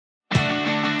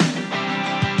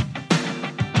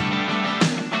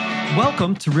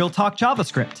Welcome to Real Talk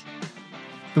JavaScript,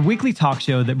 the weekly talk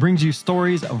show that brings you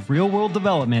stories of real-world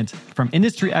development from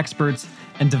industry experts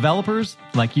and developers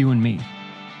like you and me.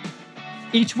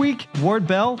 Each week, Ward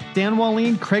Bell, Dan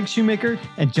Wallin, Craig Shoemaker,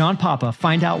 and John Papa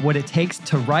find out what it takes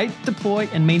to write, deploy,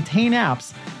 and maintain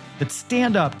apps that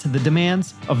stand up to the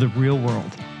demands of the real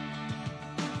world.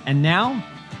 And now,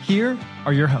 here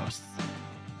are your hosts.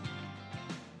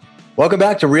 Welcome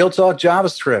back to Real Talk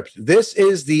JavaScript. This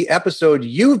is the episode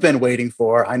you've been waiting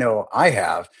for. I know I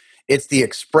have. It's the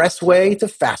expressway to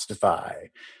Fastify.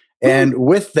 And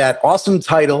with that awesome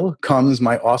title comes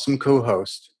my awesome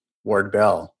co-host, Ward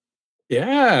Bell.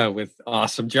 Yeah, with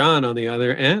awesome John on the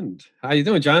other end. How you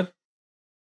doing, John?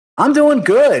 I'm doing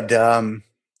good.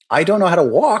 I don't know how to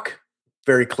walk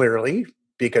very clearly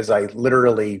because I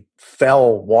literally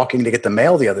fell walking to get the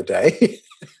mail the other day.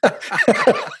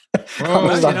 On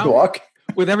the sidewalk.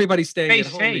 With everybody staying at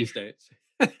home these days.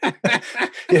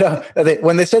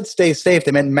 When they said stay safe,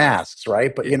 they meant masks,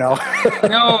 right? But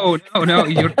No.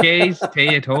 In your case,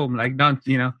 stay at home. Like, don't,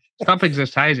 stop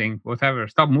exercising, whatever.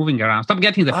 Stop moving around. Stop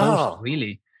getting the post,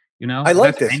 really. I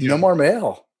like this. Dangerous. No more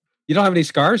mail. You don't have any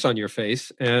scars on your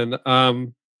face. And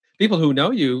people who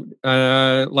know you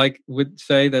would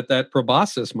say that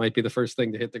proboscis might be the first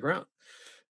thing to hit the ground.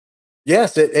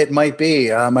 Yes, it might be.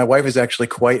 My wife is actually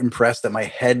quite impressed that my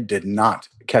head did not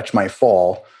catch my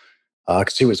fall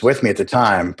because she was with me at the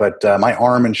time. But my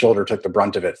arm and shoulder took the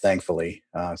brunt of it, thankfully.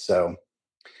 So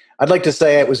I'd like to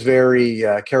say it was very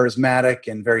charismatic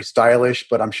and very stylish,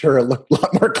 but I'm sure it looked a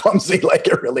lot more clumsy like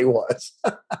it really was.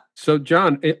 So,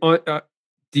 John,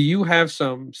 do you have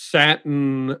some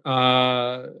satin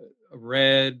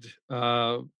red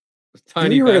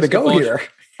tiny you were going to go here.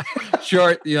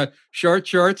 Short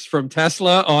shorts from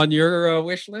Tesla on your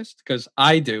wish list? Because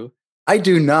I do. I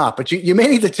do not, but you may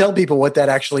need to tell people what that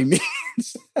actually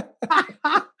means.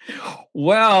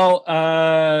 Well,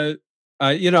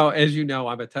 as you know,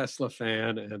 I'm a Tesla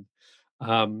fan, and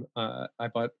I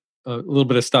bought a little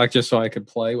bit of stock just so I could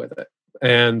play with it.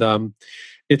 And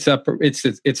it's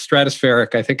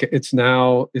stratospheric. I think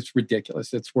it's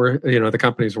ridiculous. It's worth, the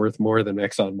company's worth more than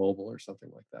ExxonMobil or something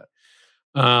like that.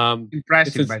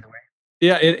 Impressive, by the way.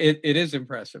 Yeah, it is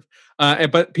impressive.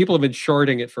 But people have been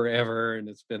shorting it forever, and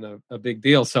it's been a big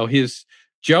deal. So his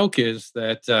joke is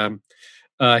that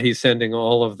he's sending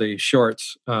all of the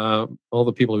shorts, all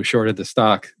the people who shorted the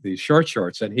stock, these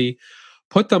shorts, and he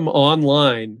put them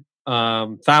online,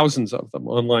 thousands of them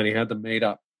online. He had them made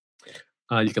up.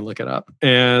 You can look it up.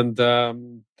 And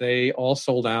they all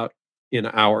sold out in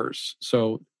hours.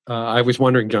 So I was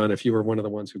wondering, John, if you were one of the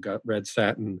ones who got red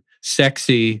satin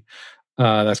sexy.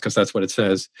 That's because that's what it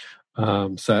says.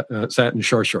 Satin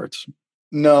shorts.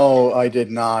 No, I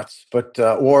did not. But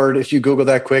Ward, if you Google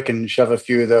that quick and shove a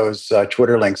few of those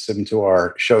Twitter links into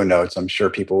our show notes, I'm sure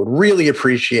people would really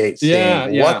appreciate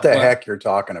seeing what the heck you're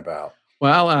talking about.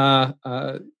 Well,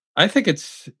 I think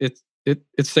it's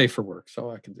safe for work,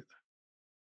 so I can do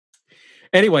that.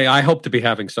 Anyway, I hope to be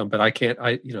having some, but I can't.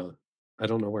 I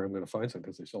don't know where I'm going to find some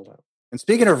because they sold out. And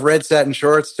speaking of red satin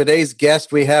shorts, today's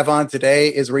guest we have on today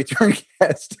is return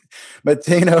guest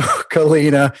Matteo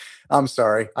Collina. I'm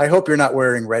sorry. I hope you're not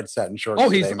wearing red satin shorts. Oh,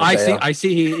 today, I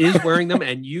see he is wearing them,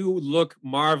 and you look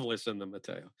marvelous in them,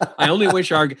 Matteo. I only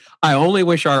wish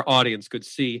our audience could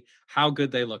see how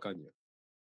good they look on you.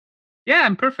 Yeah,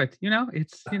 I'm perfect.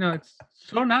 It's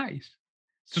so nice.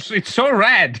 It's so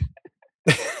red.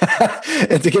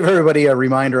 And to give everybody a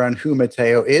reminder on who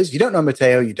Matteo is, if you don't know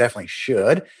Matteo, you definitely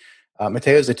should.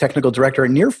 Matteo is a technical director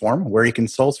at Nearform, where he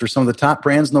consults for some of the top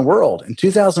brands in the world. In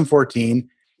 2014,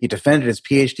 he defended his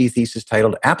PhD thesis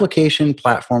titled Application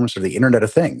Platforms for the Internet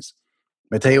of Things.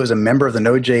 Matteo is a member of the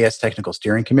Node.js Technical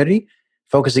Steering Committee,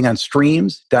 focusing on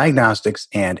streams, diagnostics,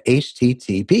 and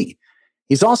HTTP.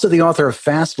 He's also the author of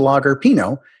FastLogger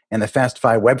Pinot and the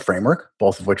Fastify Web Framework,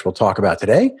 both of which we'll talk about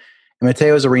today. And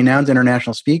Matteo is a renowned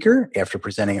international speaker after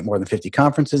presenting at more than 50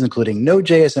 conferences, including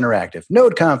Node.js Interactive,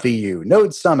 NodeConf EU,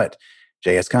 Node Summit,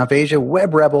 JSConf Asia,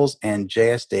 Web Rebels, and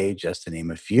JS Day, just to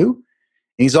name a few.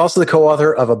 And he's also the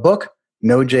co-author of a book,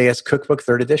 Node.js Cookbook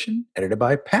 3rd Edition, edited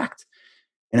by Pact.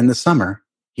 And in the summer,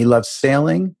 he loves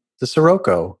sailing the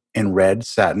Sirocco in red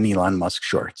satin Elon Musk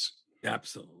shorts.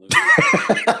 Absolutely.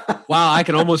 Wow, I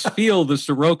can almost feel the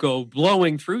Sirocco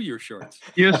blowing through your shorts.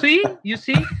 You see?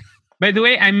 By the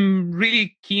way, I'm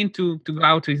really keen to go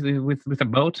out with a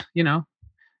boat.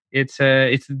 It's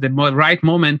the right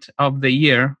moment of the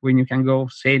year when you can go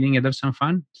sailing and have some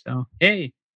fun. So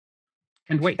hey,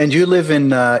 can't wait. And you live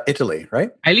in Italy, right?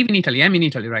 I live in Italy. I'm in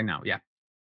Italy right now. Yeah.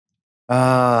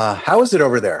 How is it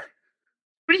over there?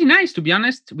 pretty nice, to be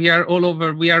honest. We are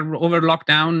over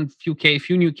lockdown,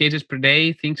 few new cases per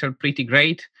day. Things are pretty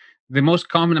great. The most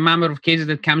common number of cases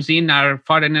that comes in are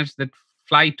foreigners that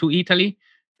fly to Italy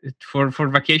for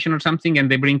vacation or something,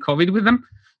 and they bring COVID with them.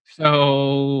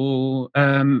 So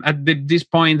at this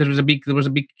point, there was a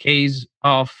big case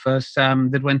of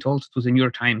some that went also to the New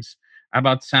York Times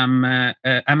about some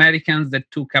Americans that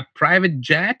took a private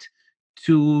jet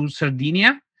to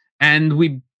Sardinia, and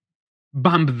we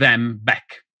bumped them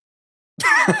back.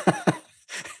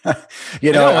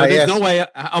 There's no way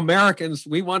Americans,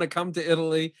 we want to come to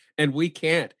Italy and we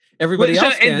can't. Everybody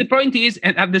else can. The point is,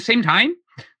 and at the same time,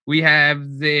 we have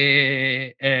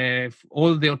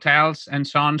all the hotels and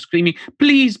so on screaming,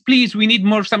 please, we need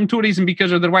some tourism,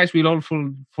 because otherwise we'll all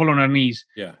fall on our knees.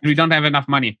 Yeah, we don't have enough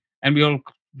money, and we all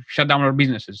shut down our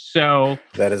businesses. So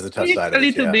that is the tough side of it.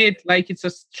 It's a little bit like it's a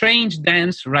strange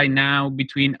dance right now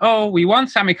between, we want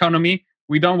some economy,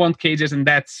 we don't want cages and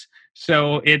deaths.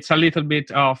 So it's a little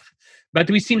bit of, but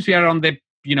we are on the,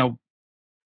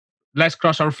 let's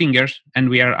cross our fingers and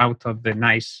we are out of the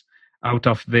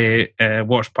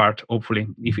worst part, hopefully.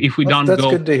 If we don't that's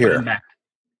go good to hear. Back,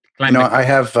 I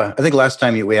have, I think last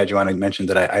time we had you on, I mentioned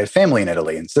that I have family in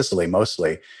Italy, in Sicily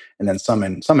mostly, and then some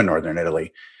in northern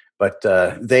Italy. But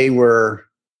they were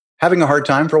having a hard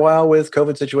time for a while with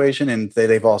COVID situation, and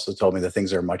they've also told me that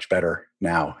things are much better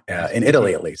now, in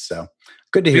Italy at least. So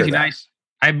good to hear that. Nice.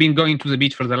 I've been going to the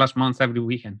beach for the last month every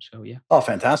weekend. So yeah. Oh,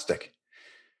 fantastic.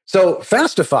 So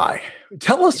Fastify,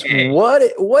 tell us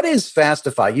what is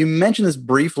Fastify? You mentioned this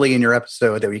briefly in your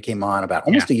episode that we came on about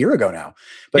almost a year ago now.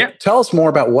 But tell us more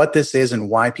about what this is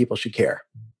and why people should care.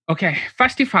 Okay,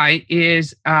 Fastify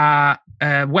is a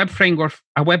web framework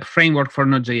for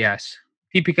Node.js.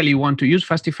 Typically, you want to use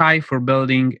Fastify for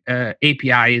building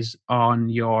APIs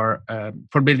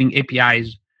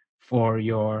for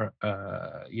your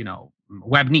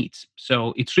web needs.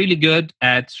 So it's really good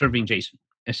at serving JSON,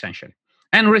 essentially,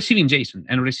 and receiving JSON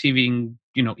and receiving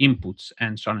inputs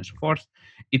and so on and so forth.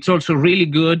 It's also really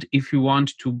good if you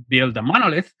want to build a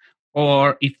monolith,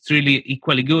 or it's really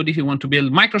equally good if you want to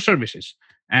build microservices,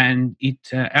 and it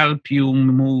helps you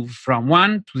move from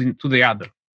one to the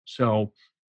other. So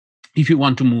if you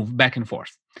want to move back and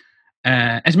forth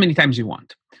as many times as you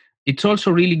want. It's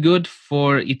also really good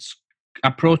for its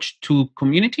approach to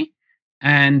community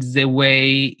and the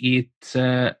way it's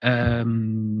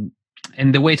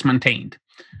maintained,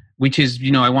 which is,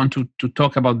 I want to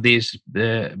talk about this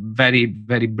very,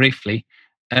 very briefly,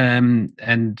 and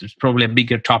it's probably a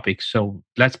bigger topic. So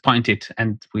let's point it,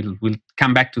 and we'll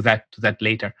come back to that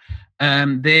later.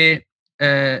 There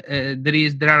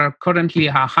are currently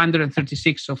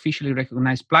 136 officially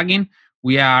recognized plugins.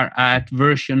 We are at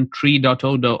version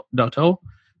 3.0.0,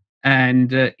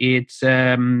 and it's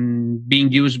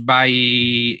being used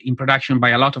in production by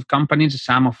a lot of companies.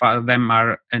 Some of them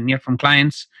are near from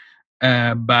clients,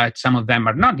 but some of them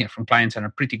are not near from clients and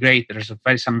are pretty great. There's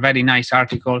some very nice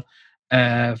article,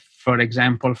 for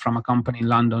example, from a company in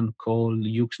London called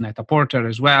Yux Net-A-Porter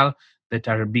as well, that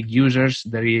are big users.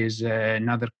 There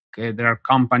are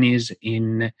companies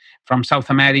from South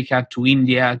America to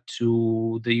India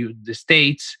to the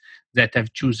States that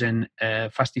have chosen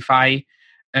Fastify.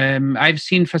 I've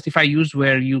seen Fastify used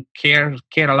where you care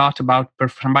a lot about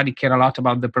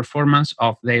the performance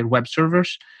of their web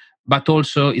servers, but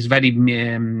also is very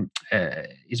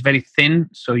thin,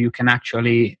 so you can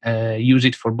actually use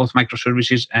it for both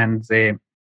microservices and the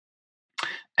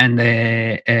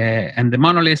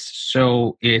monoliths.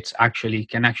 So it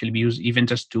can actually be used even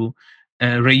just to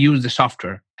reuse the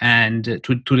software and to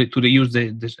reuse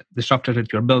the software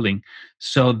that you're building,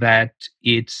 so that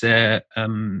it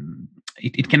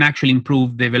can actually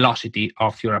improve the velocity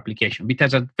of your application. It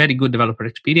has a very good developer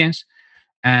experience.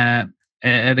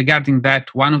 Regarding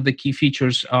that, one of the key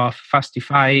features of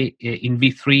Fastify in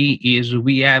V3 is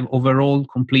we have overall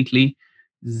completely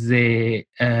the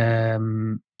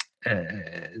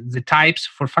types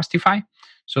for Fastify.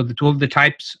 So all the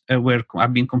types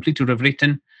have been completely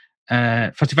rewritten.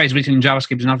 Fastify is written in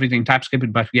JavaScript, it's not written in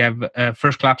TypeScript, but we have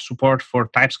first-class support for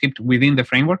TypeScript within the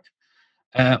framework.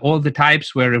 All the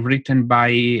types were written by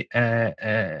Ethan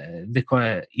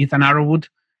Arrowwood,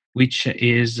 which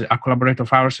is a collaborator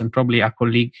of ours and probably a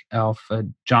colleague of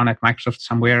John at Microsoft,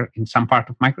 somewhere in some part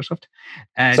of Microsoft.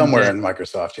 And, somewhere in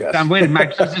Microsoft, yes. Somewhere in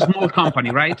Microsoft, it's a small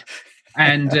company, right?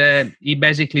 And he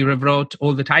basically rewrote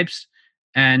all the types.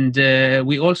 And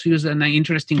we also use an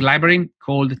interesting library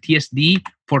called TSD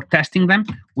for testing them,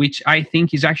 which I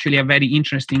think is actually a very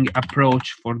interesting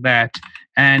approach for that.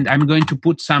 And I'm going to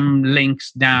put some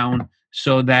links down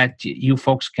so that you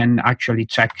folks can actually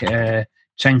check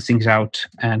change things out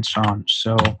and so on.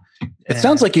 So it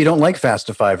sounds like you don't like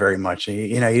Fastify very much.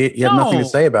 You have nothing to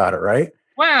say about it, right?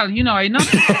 Well, I know.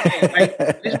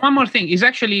 There's one more thing. It's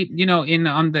actually,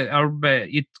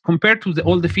 it compared to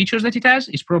all the features that it has,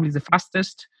 it's probably the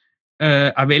fastest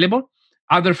available.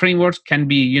 Other frameworks can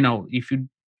be, if you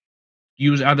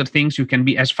use other things, you can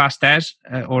be as fast as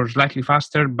or slightly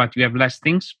faster, but you have less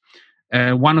things.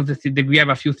 One of we have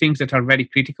a few things that are very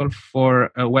critical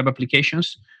for web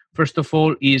applications. First of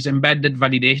all, is embedded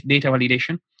data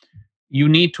validation. You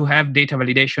need to have data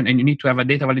validation, and you need to have a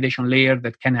data validation layer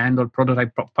that can handle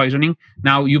prototype poisoning.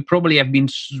 Now, you probably have been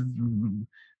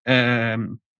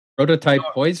prototype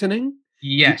poisoning.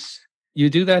 Yes, you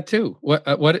do that too. What?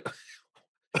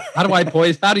 How do I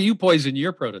poison? How do you poison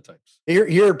your prototypes?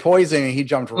 You're poisoning. He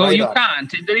jumped right. Oh, you up.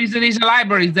 can't. There is a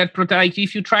library that like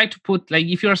if you try to put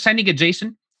if you're sending a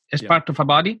JSON as part of a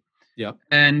body. Yeah.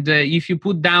 And if you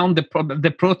put down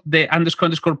the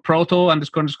underscore proto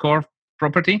underscore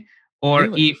property, or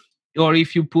really?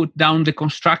 if you put down the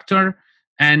constructor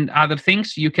and other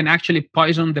things, you can actually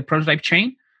poison the prototype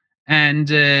chain and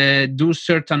do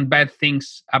certain bad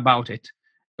things about it.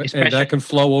 And that can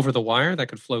flow over the wire. That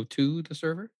could flow to the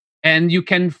server. And you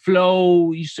can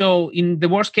flow. So in the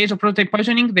worst case of prototype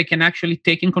poisoning, they can actually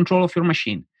take in control of your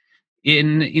machine.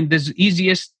 In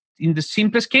the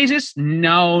simplest cases,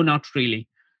 no, not really.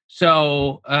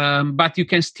 So, but you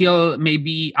can still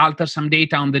maybe alter some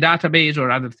data on the database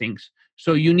or other things.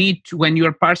 So you need to, when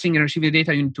you're parsing and receiving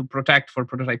data, you need to protect for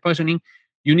prototype poisoning.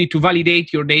 You need to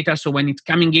validate your data. So when it's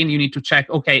coming in, you need to check,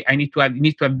 okay, you need to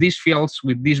have these fields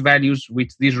with these values,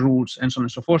 with these rules, and so on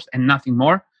and so forth, and nothing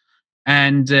more.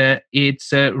 And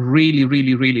it's really,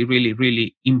 really, really, really,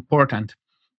 really important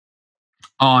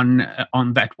on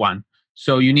that one.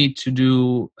 So you need to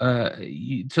do.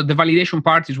 So the validation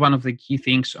part is one of the key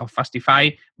things of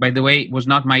Fastify. By the way, it was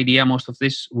not my idea. Most of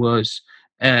this was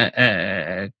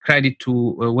credit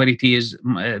to where it is.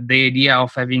 The idea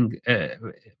of having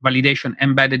validation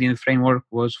embedded in the framework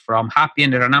was from Happy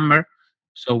and Ranumber.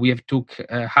 So we have took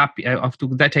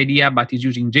took that idea, but is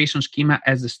using JSON schema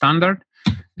as the standard,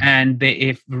 and they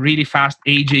have really fast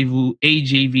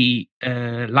AJV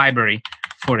library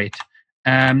for it.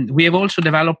 We have also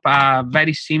developed a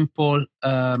very simple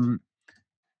layer,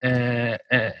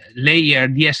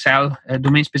 DSL,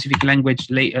 domain-specific language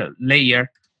layer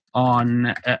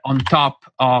on top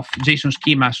of JSON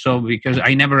schema. So because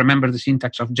I never remember the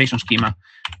syntax of JSON schema,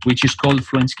 which is called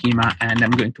Fluent Schema, and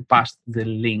I'm going to pass the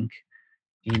link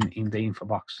in the info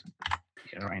box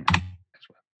here right now as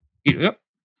well. Yep.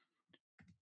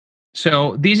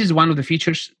 So this is one of the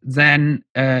features. Then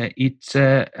it's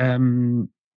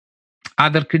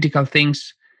other critical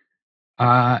things.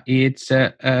 It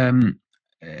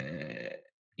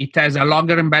has a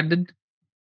logger embedded.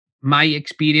 My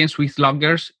experience with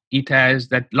loggers, it has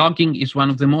that logging is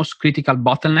one of the most critical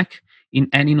bottleneck in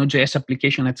any Node.js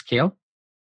application at scale,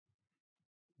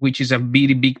 which is a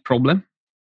very big problem.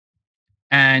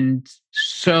 And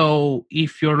so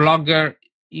if the logger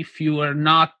is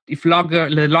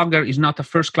not a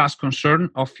first-class concern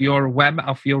of your web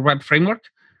framework,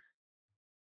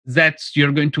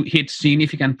 you're going to hit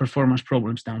significant performance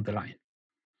problems down the line.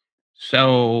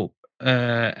 So,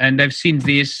 and I've seen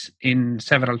this in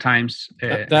several times.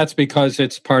 That's because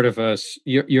it's part of us.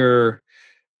 Your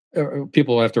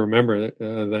people have to remember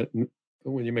that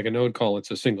when you make a node call,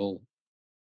 it's a single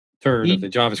turn of the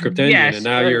JavaScript engine, and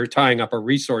now you're tying up a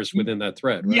resource within that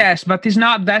thread. Right? Yes, but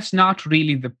that's not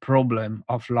really the problem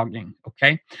of logging.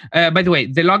 Okay. By the way,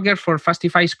 the logger for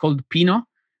Fastify is called Pinot.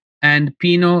 And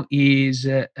Pinot is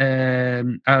a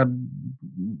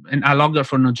logger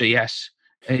for Node.js.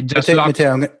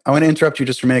 Matteo, I want to interrupt you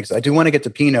just for a minute because I do want to get to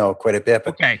Pinot quite a bit.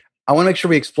 But okay. I want to make sure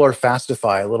we explore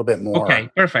Fastify a little bit more. Okay,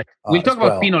 perfect. We'll talk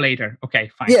about Pinot later. Okay,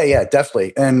 fine. Yeah,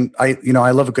 definitely. And I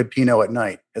love a good Pinot at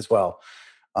night as well.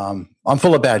 I'm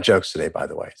full of bad jokes today, by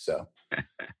the way. So,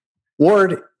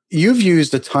 Ward, you've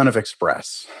used a ton of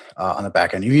Express on the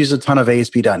back end. You've used a ton of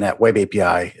ASP.NET Web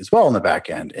API as well on the back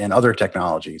end and other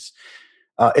technologies.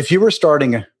 If you were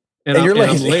starting, and you're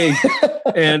lazy,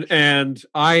 and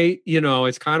I,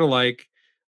 it's kind of like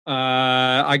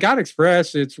I got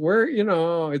Express. It's where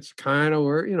it's kind of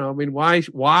where I mean, why?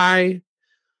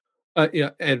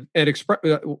 And Express.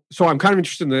 So I'm kind of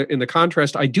interested in the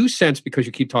contrast. I do sense, because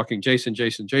you keep talking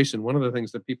JSON. One of the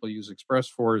things that people use Express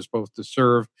for is both to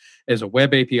serve as a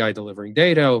web API delivering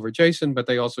data over JSON, but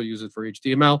they also use it for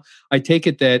HTML. I take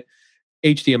it that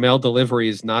HTML delivery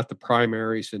is not the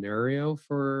primary scenario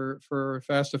for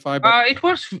Fastify. But it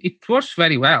works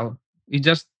very well. It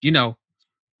just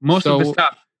most of the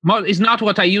stuff. It's not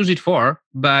what I use it for,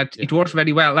 but it works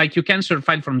very well. Like you can serve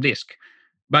file from disk.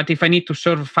 But if I need to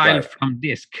serve a file from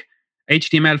disk,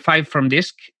 HTML5 from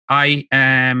disk, I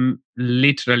am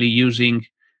literally using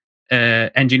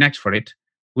Nginx for it,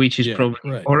 which is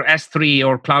probably or S3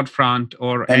 or CloudFront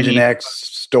or Nginx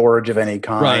storage of any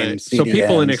kind. Right. CDNs, so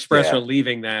people in Express are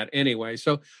leaving that anyway.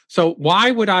 So why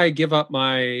would I give up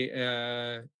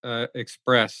my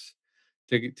Express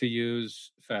to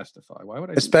use Fastify? Why would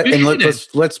I? And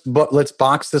let's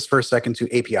box this for a second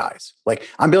to APIs. Like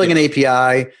I'm building an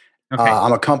API. Okay.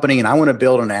 I'm a company and I want to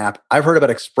build an app. I've heard about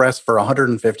Express for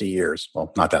 150 years.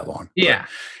 Well, not that long. Yeah.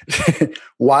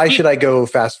 Why should I go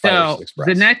Fastify versus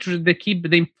Express?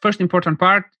 The first important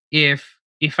part, if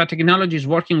a technology is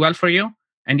working well for you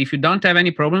and if you don't have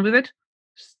any problem with it,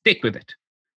 stick with it.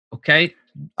 Okay.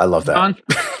 I love that.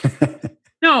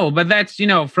 No, but that's,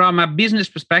 from a business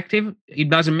perspective, it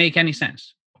doesn't make any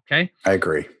sense. Okay. I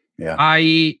agree. Yeah.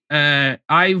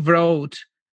 I wrote,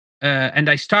 and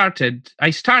I started the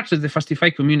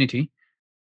Fastify community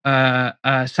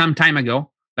some time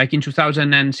ago, like in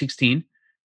 2016,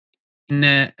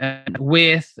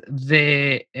 with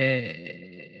the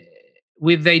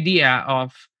idea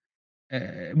of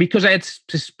because I had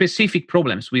specific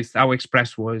problems with how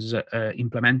Express was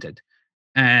implemented,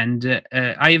 and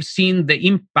I have seen the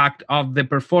impact of the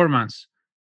performance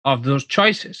of those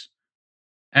choices,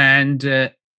 and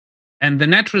the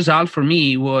net result for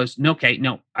me was, no,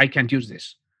 I can't use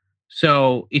this.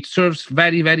 So it serves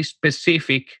very, very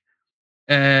specific.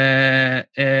 And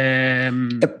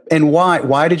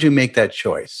why did you make that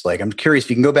choice? Like, I'm curious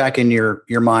if you can go back in your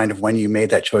mind of when you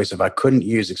made that choice. If I couldn't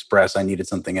use Express, I needed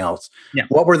something else. Yeah.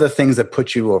 What were the things that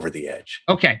put you over the edge?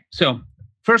 Okay. So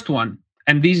first one,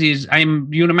 and this is,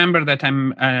 you remember that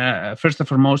I'm, first and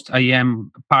foremost, I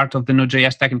am part of the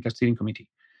Node.js Technical Steering Committee.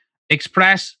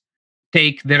 Express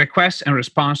take the request and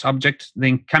response object, the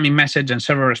incoming message and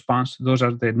server response. Those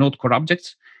are the Node core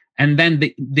objects. And then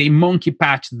they monkey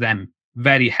patch them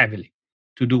very heavily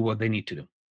to do what they need to do.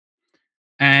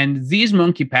 And this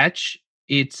monkey patch,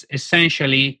 it's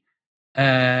essentially,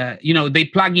 they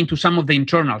plug into some of the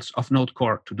internals of Node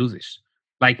core to do this,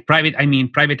 like private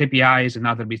APIs and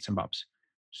other bits and bobs.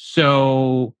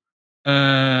 So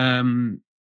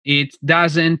it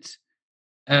doesn't,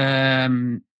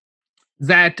 that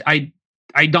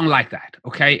I don't like that.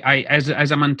 Okay, as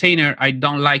a maintainer, I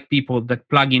don't like people that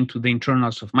plug into the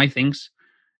internals of my things,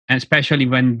 and especially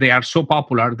when they are so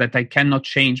popular that I cannot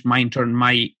change my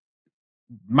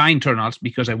internals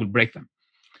because I will break them.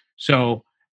 So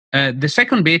the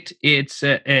second bit, it's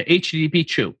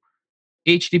HTTP2.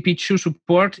 HTTP2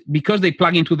 support, because they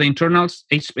plug into the internals.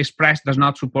 Express does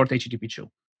not support HTTP2,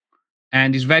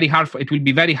 and it will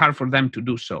be very hard for them to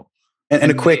do so. And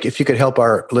a quick, if you could help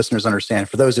our listeners understand,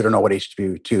 for those that don't know what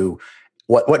HTTP2,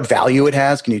 what value it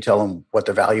has, can you tell them what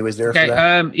the value is there for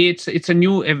that? It's a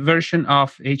new version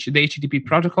of the HTTP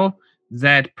protocol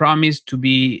that promised to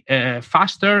be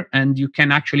faster, and you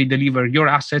can actually deliver your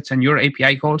assets and your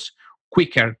API calls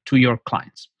quicker to your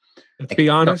clients. To be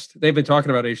honest, they've been talking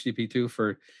about HTTP2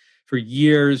 for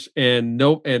years, and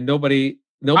nobody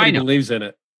believes in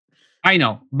it. I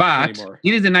know, but anymore.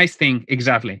 It is a nice thing.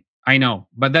 Exactly. I know,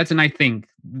 but that's a nice thing.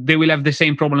 They will have the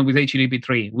same problem with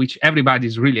HTTP3, which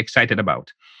everybody's really excited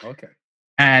about. Okay.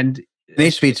 And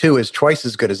HTTP2 is twice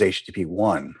as good as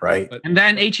HTTP1, right? And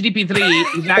then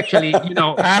HTTP3 is actually,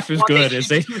 half as good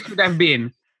as it should have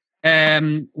been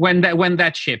when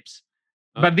that ships.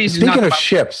 But this Speaking of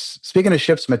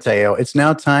ships, Matteo, it's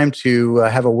now time to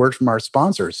have a word from our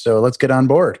sponsors. So let's get on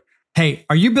board. Hey,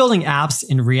 are you building apps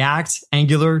in React,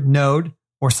 Angular, Node,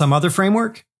 or some other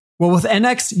framework? Well, with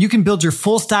NX, you can build your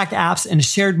full stack apps in a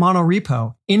shared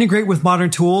monorepo, integrate with modern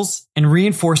tools, and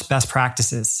reinforce best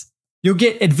practices. You'll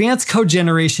get advanced code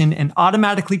generation and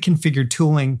automatically configured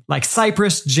tooling like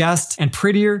Cypress, Jest, and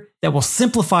Prettier that will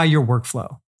simplify your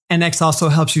workflow. NX also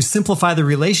helps you simplify the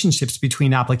relationships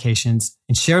between applications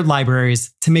and shared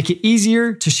libraries to make it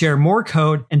easier to share more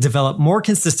code and develop more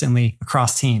consistently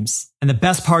across teams. And the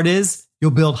best part is,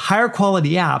 you'll build higher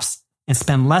quality apps and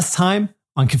spend less time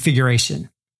on configuration.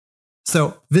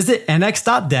 So visit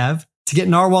nx.dev to get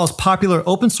Narwhal's popular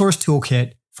open source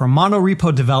toolkit for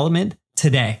monorepo development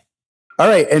today. All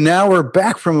right. And now we're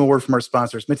back from a word from our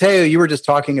sponsors. Matteo, you were just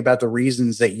talking about the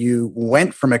reasons that you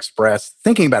went from Express,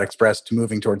 thinking about Express, to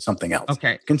moving towards something else.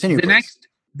 Okay. Continue, please.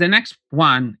 The next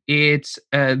one is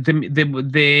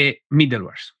the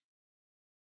middlewares.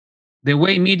 The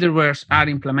way middlewares are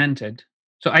implemented.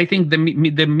 So I think the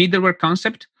middleware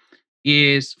concept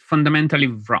is fundamentally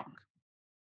wrong.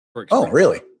 Oh,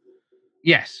 really?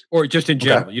 Yes. Or just in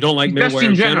general. Okay. You don't like middleware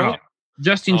in general?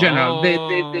 Just in general.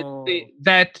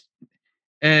 That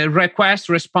request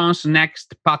response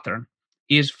next pattern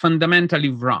is fundamentally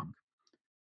wrong.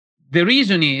 The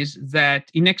reason is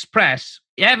that in Express,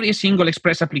 every single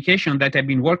Express application that I've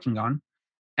been working on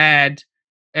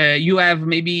you have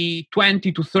maybe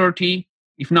 20 to 30,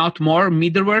 if not more,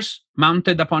 middlewares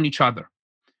mounted upon each other.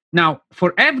 Now,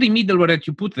 for every middleware that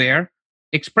you put there,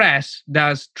 Express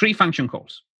does 3 function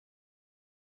calls.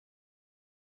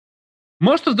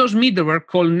 Most of those middleware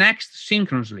call next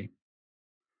synchronously.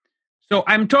 So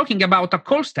I'm talking about a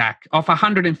call stack of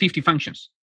 150 functions.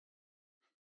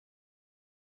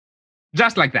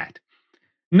 Just like that.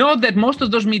 Note that most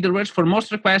of those middlewares for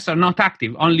most requests are not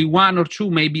active. Only 1 or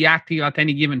 2 may be active at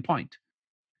any given point.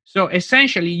 So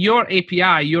essentially, your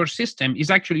API, your system is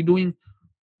actually doing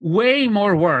way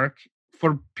more work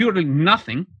for purely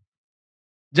nothing,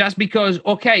 just because,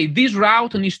 okay, this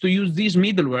route needs to use this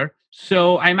middleware,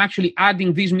 so I'm actually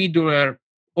adding this middleware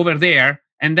over there,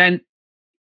 and then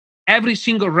every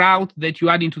single route that you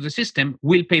add into the system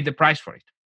will pay the price for it.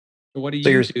 So what do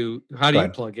you do? How do you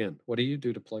plug in? What do you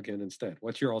do to plug in instead?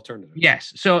 What's your alternative?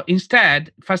 Yes. So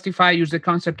instead, Fastify uses the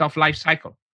concept of life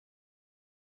cycle.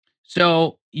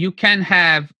 So you can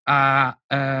have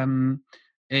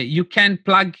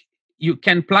you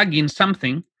can plug in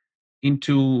something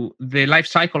into the life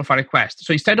cycle of a request.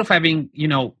 So instead of having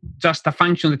just a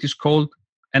function that is called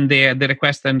and the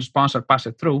request and response are passed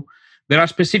through, there are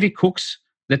specific hooks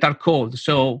that are called.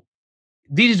 So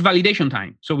this is validation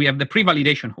time. So we have the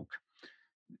pre-validation hook.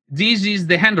 This is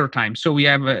the handler time. So we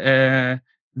have the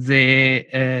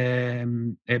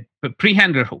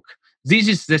pre-handler hook. This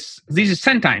is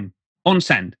send time, on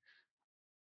send.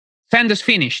 Send is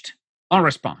finished, on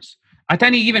response. At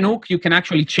any given hook, you can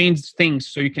actually change things.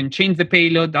 So you can change the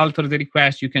payload, alter the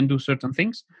request, you can do certain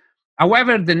things.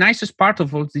 However, the nicest part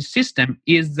of all this system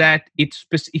is that it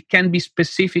can be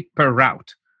specific per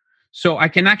route. So I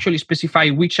can actually specify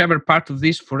whichever part of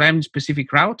this for any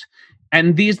specific route,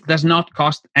 and this does not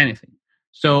cost anything.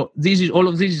 So all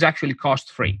of this is actually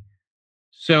cost-free.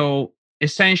 So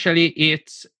essentially,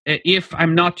 it's if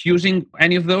I'm not using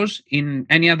any of those in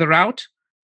any other route,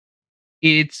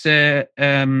 it's you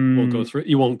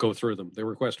won't go through them. The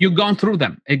request you've gone through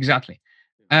them exactly.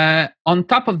 On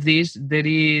top of this, there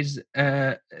is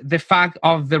the fact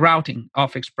of the routing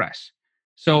of Express.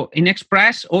 So in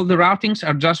Express, all the routings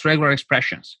are just regular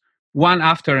expressions, one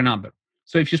after another.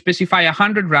 So if you specify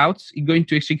 100 routes, you're going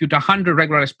to execute 100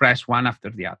 regular Express one after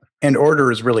the other. And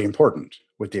order is really important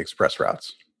with the Express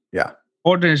routes. Yeah.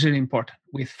 Order is really important.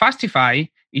 With Fastify,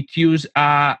 it uses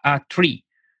a tree.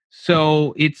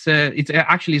 So it's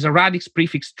actually a radix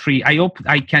prefix tree. I hope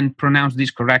I can pronounce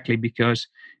this correctly because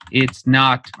it's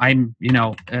not. I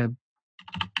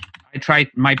tried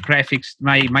my prefix,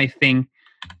 my thing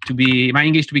to be my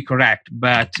English to be correct,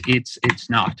 but it's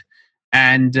not.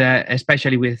 And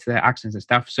especially with accents and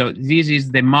stuff. So this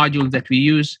is the module that we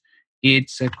use.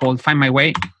 It's called Find My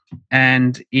Way,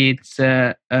 and it's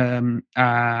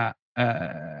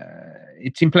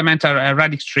implements a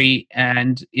radix tree,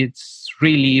 and it's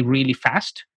really, really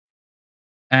fast,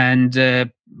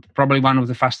 and probably one of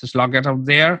the fastest loggers out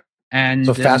there. And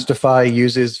so Fastify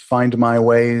uses Find My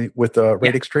Way with a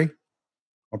radix tree?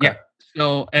 Okay. Yeah.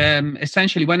 So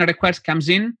essentially, when a request comes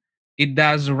in, it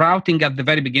does routing at the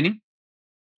very beginning.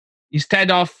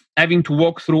 Instead of having to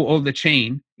walk through all the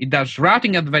chain, it does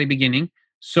routing at the very beginning,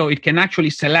 so it can actually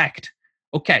select,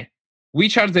 okay,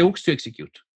 which are the hooks to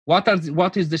execute? What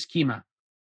is the schema?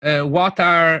 What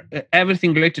are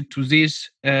everything related to this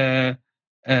route?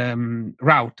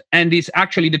 And it's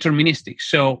actually deterministic.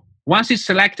 So once it's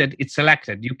selected, it's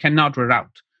selected. You cannot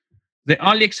reroute. The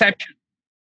only exception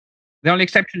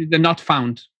is the not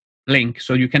found link.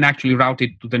 So you can actually route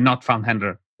it to the not found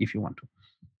handler if you want to.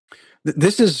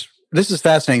 This is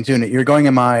fascinating too. You're going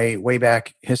in my way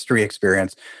back history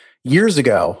experience. Years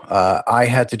ago, I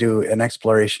had to do an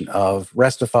exploration of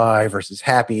Restify versus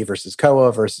Happy versus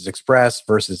Koa versus Express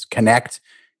versus Connect,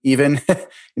 even a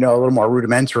little more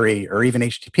rudimentary, or even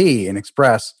HTTP in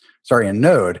in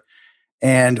Node.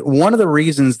 And one of the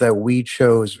reasons that we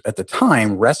chose at the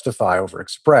time Restify over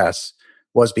Express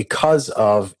was because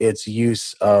of its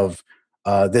use of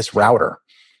this router.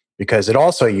 Because it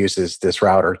also uses this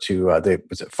router to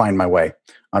Find My Way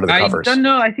under the covers. I don't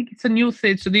know. I think it's a new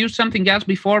thing. So they used something else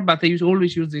before, but they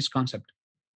always use this concept.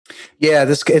 Yeah,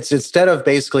 it's instead of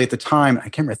basically at the time, I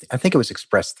can't remember. I think it was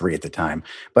Express 3 at the time.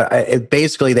 But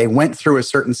basically, they went through a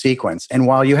certain sequence, and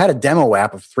while you had a demo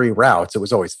app of 3 routes, it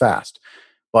was always fast.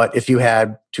 But if you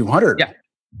had 200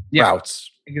 routes,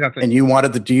 exactly, and you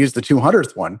wanted to use the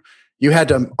 200th one, you had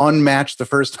to unmatch the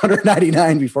first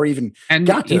 199 before you even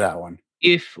got to that one.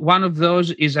 If one of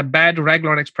those is a bad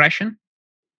regular expression,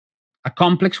 a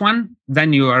complex one,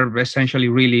 then you are essentially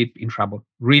really in trouble,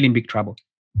 really in big trouble.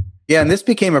 Yeah, and this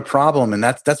became a problem, and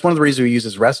that's one of the reasons we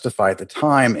used Restify at the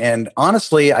time. And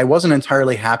honestly, I wasn't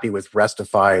entirely happy with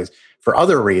Restify for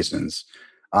other reasons.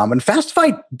 And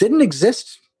Fastify didn't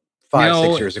exist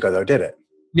 6 years ago, though, did it?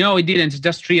 No, it didn't. It's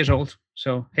just 3 years old.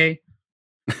 So hey,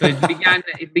 so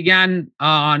it began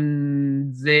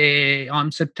on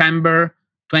September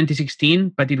 2016,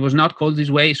 but it was not called this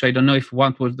way. So I don't know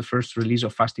what was the first release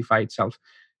of Fastify itself.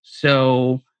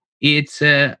 So it's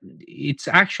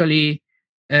actually.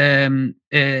 So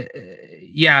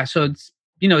it's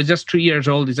it's just 3 years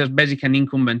old. It's just basically an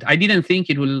incumbent. I didn't think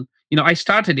it will. I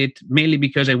started it mainly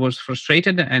because I was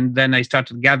frustrated, and then I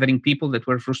started gathering people that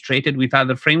were frustrated with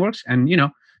other frameworks, and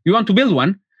you want to build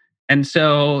one, and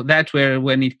so that's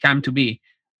when it came to be.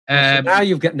 So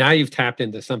now you've tapped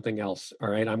into something else. All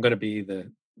right, I'm going to be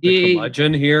the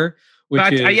curmudgeon here.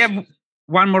 But I have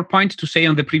one more point to say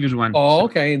on the previous one. Oh,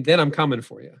 okay, and then I'm coming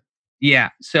for you. Yeah.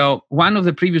 So one of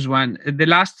the previous one, the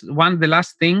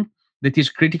last thing that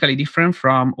is critically different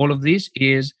from all of this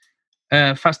is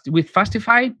with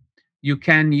Fastify, you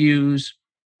can use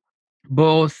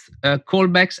both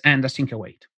callbacks and async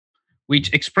await,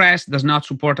 which Express does not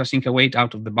support async await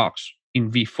out of the box in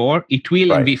V4. It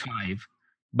will in V5,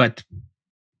 but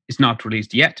it's not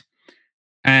released yet.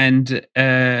 And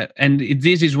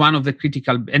this is one of the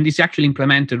critical, and it's actually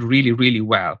implemented really, really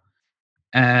well.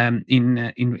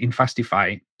 In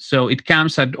Fastify, so it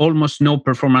comes at almost no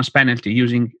performance penalty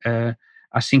using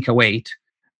async await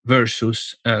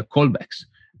versus callbacks,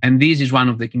 and this is one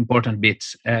of the important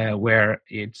bits where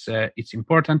it's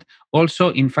important. Also,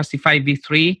 in Fastify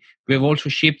V3, we have also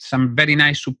shipped some very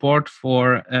nice support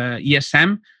for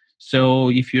ESM. So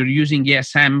if you're using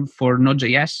ESM for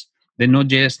Node.js, the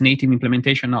Node.js native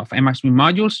implementation of Emacs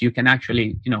modules, you can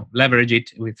actually leverage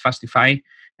it with Fastify,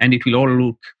 and it will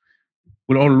all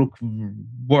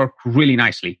work really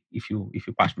nicely if you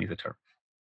pass me the term.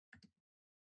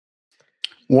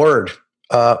 Word.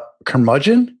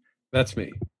 Curmudgeon? That's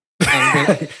me.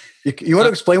 You want to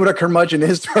explain what a curmudgeon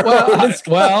is?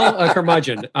 Well, a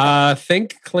curmudgeon.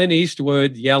 Think Clint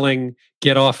Eastwood yelling,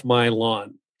 "Get off my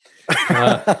lawn."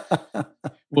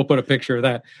 We'll put a picture of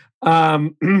that.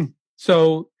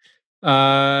 So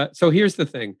here's the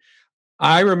thing.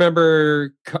 I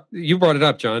remember you brought it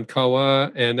up, John,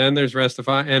 Koa, and then there's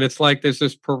Restify, and it's like there's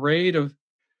this parade of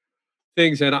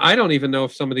things, and I don't even know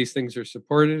if some of these things are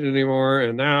supported anymore.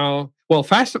 And now, now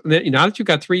that you've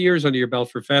got 3 years under your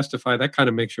belt for Fastify, that kind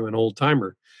of makes you an old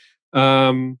timer.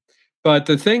 But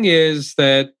the thing is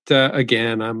that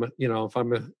again, I'm if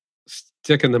I'm a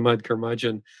stick in the mud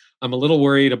curmudgeon, I'm a little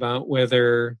worried about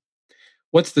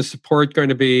what's the support going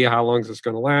to be, how long is this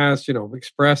going to last?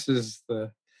 Express is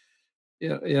the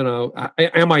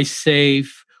am I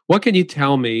safe? What can you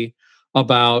tell me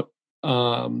about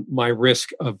my risk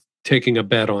of taking a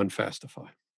bet on Fastify?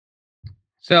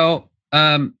 So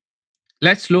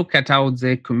let's look at how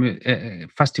the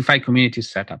Fastify community is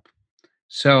set up.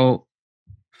 So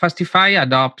Fastify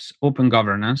adopts open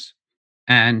governance,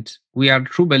 and we are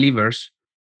true believers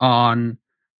on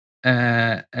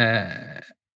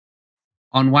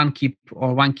one key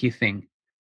thing.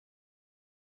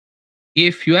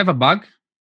 If you have a bug,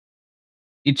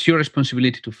 it's your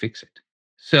responsibility to fix it.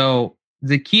 So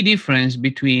the key difference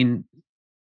between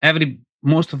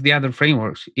most of the other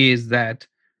frameworks is that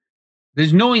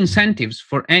there's no incentives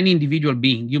for any individual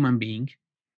human being,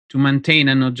 to maintain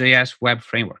a Node.js web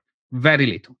framework. Very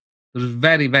little. There's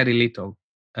very, very little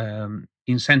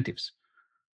incentives.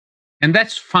 And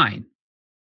that's fine.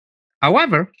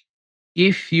 However,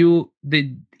 if you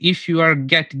are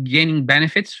gaining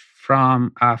benefits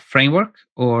from a framework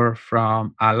or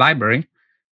from a library,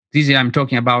 I'm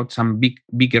talking about some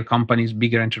bigger companies,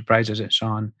 bigger enterprises, and so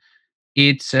on.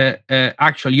 It's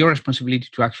actually your responsibility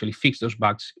to actually fix those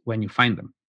bugs when you find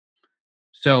them.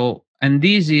 So, and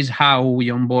this is how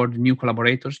we onboard new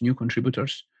collaborators, new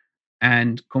contributors,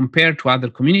 and compared to other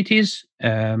communities,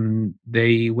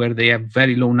 where they have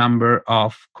very low number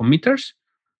of committers.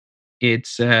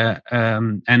 It's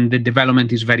and the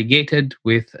development is very gated.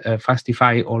 With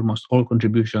Fastify, almost all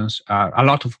contributions a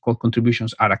lot of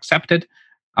contributions are accepted.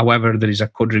 However, there is a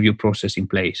code review process in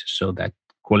place so that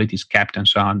quality is kept and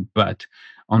so on. But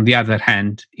on the other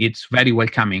hand, it's very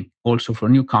welcoming also for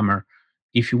newcomer.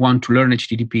 If you want to learn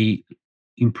HTTP,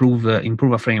 improve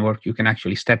a framework, you can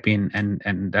actually step in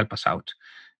and help us out.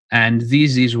 And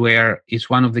this is where it's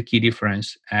one of the key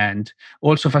difference. And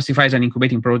also, Fastify is an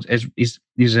incubating project.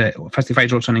 Fastify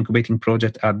is also an incubating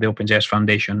project at the OpenJS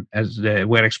Foundation,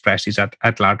 where Express is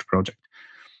at large project.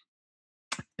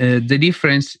 The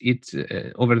difference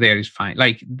over there is fine.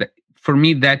 Like for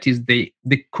me, that is the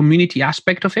community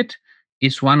aspect of it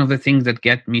is one of the things that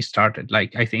get me started.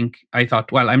 Like, I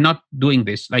thought, well, I'm not doing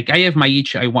this. Like, I have my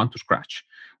itch I want to scratch.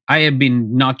 I have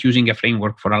been not using a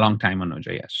framework for a long time on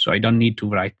Node.js, so I don't need to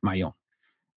write my own.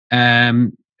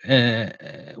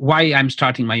 Why I'm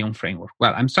starting my own framework?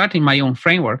 Well, I'm starting my own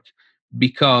framework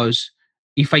because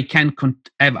if I can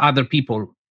have other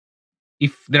people,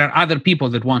 if there are other people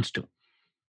that wants to.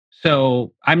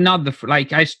 So I'm not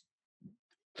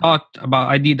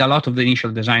I did a lot of the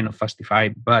initial design of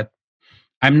Fastify, but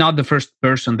I'm not the first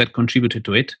person that contributed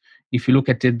to it. If you look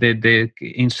at it, the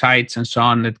insights and so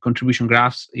on, the contribution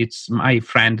graphs, it's my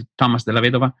friend Thomas Della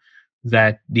Vedova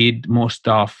that did most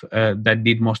of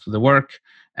the work,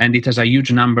 and it has a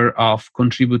huge number of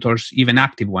contributors, even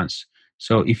active ones.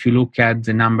 So if you look at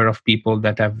the number of people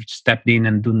that have stepped in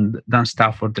and done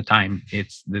stuff all the time,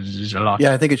 there's a lot.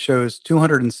 Yeah, I think it shows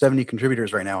 270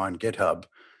 contributors right now on GitHub.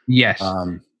 Yes.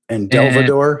 And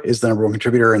Delvador is the number one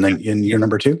contributor, and then you're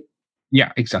number two?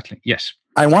 Yeah, exactly. Yes.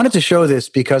 I wanted to show this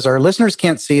because our listeners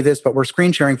can't see this, but we're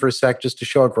screen sharing for a sec just to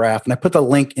show a graph. And I put the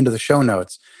link into the show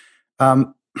notes. I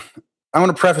want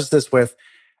to preface this with,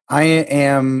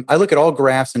 I look at all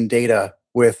graphs and data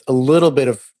with a little bit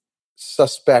of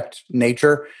suspect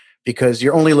nature because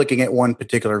you're only looking at one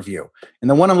particular view. And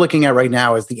the one I'm looking at right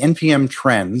now is the NPM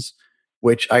trends,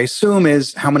 which I assume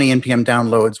is how many NPM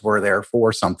downloads were there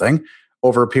for something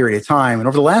over a period of time. And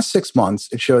over the last 6 months,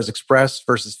 it shows Express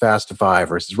versus Fastify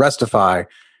versus Restify.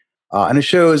 And it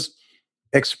shows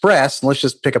Express, and let's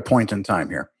just pick a point in time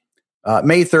here.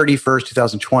 May 31st,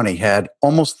 2020 had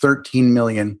almost 13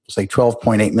 million, say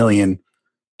 12.8 million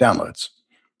downloads.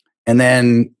 And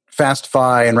then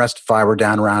Fastify and Restify were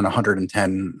down around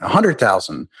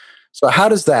 100,000. So how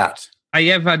does that? I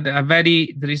have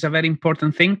there is a very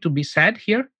important thing to be said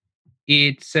here.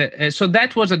 It's so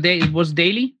that was it was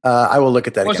daily. I will look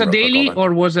at that. Was again a daily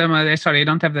or was sorry, I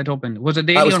don't have that open. Was a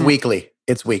daily? It was weekly.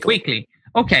 It's weekly. Weekly.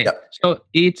 Okay. Yep. So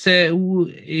it's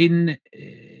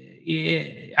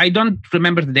I don't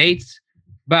remember the dates,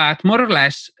 but more or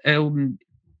less,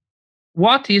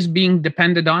 what is being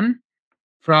depended on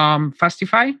from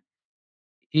Fastify,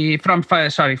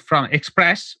 from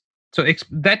Express. So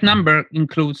that number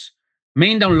includes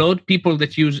main download, people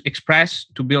that use Express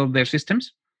to build their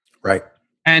systems. Right.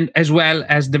 And as well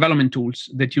as development tools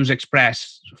that use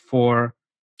Express for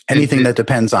anything that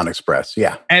depends on Express.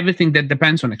 Yeah. Everything that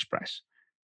depends on Express.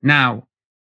 Now,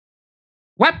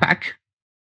 Webpack,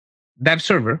 dev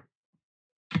server,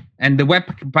 and the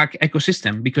Webpack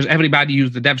ecosystem, because everybody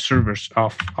uses the dev servers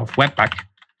of Webpack,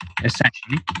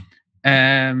 essentially.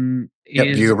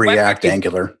 Vue, React,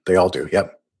 Angular, they all do.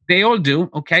 Yep. They all do.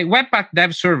 Okay. Webpack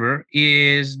dev server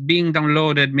is being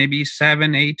downloaded maybe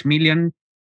 7-8 million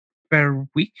per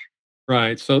week.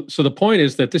 Right. So the point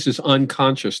is that this is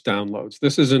unconscious downloads.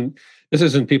 This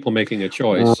isn't people making a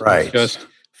choice. Right. It's just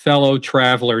fellow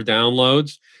traveler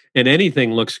downloads, and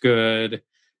anything looks good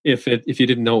if you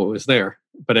didn't know it was there,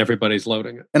 but everybody's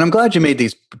loading it. And I'm glad you made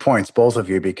these points, both of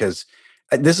you, because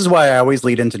this is why I always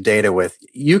lead into data with,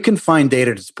 you can find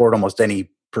data to support almost any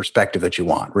perspective that you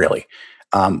want, really.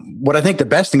 What I think the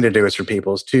best thing to do is for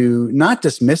people is to not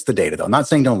dismiss the data, though. I'm not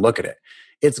saying don't look at it.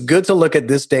 It's good to look at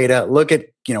this data, look at,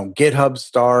 GitHub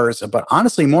stars, but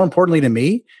honestly, more importantly to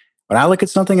me, when I look at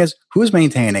something is who's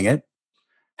maintaining it,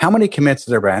 how many commits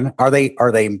there been, are they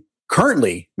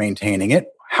currently maintaining it,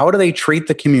 how do they treat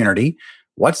the community,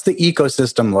 what's the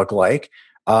ecosystem look like,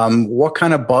 what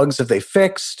kind of bugs have they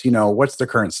fixed, what's the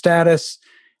current status.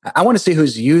 I want to see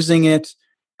who's using it.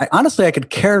 Honestly, I could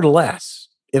care less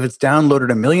if it's downloaded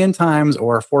 1 million times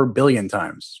or 4 billion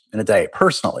times in a day,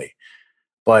 personally.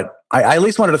 But I at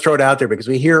least wanted to throw it out there because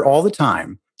we hear all the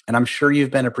time, and I'm sure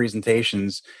you've been at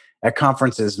presentations at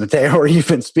conferences, Matteo, where you've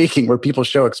been speaking, where people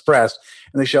show Express,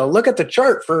 and they show, look at the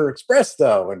chart for Express,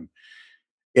 though. And,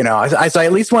 so I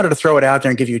at least wanted to throw it out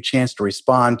there and give you a chance to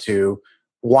respond to,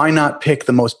 why not pick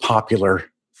the most popular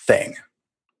thing?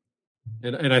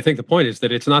 And I think the point is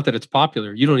that it's not that it's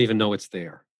popular. You don't even know it's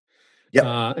there. Yep.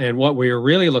 And what we are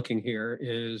really looking here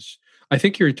is, I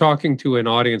think you're talking to an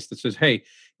audience that says, hey,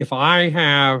 if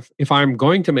I'm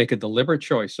going to make a deliberate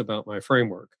choice about my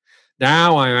framework,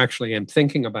 now I actually am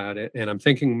thinking about it, and I'm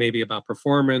thinking maybe about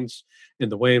performance in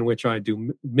the way in which I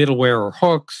do middleware or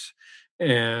hooks,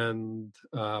 and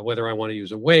whether I want to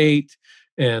use a weight,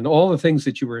 and all the things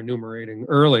that you were enumerating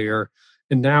earlier.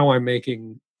 And now I'm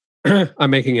making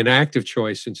an active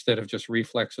choice instead of just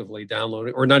reflexively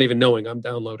downloading or not even knowing I'm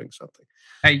downloading something.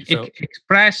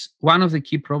 Express, one of the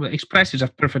key problems, Express is a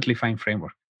perfectly fine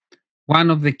framework. One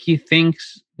of the key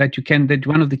things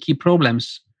one of the key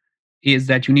problems is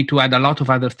that you need to add a lot of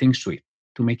other things to it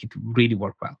to make it really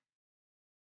work well.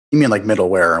 You mean like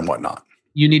middleware and whatnot?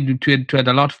 You need to add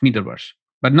a lot of middlewares,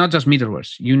 but not just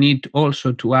middlewares. You need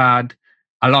also to add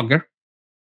a logger.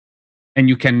 And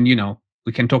you can,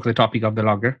 we can talk the topic of the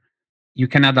logger. You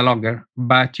can add a logger,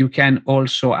 but you can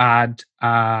also add,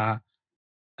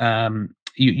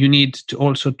 you need to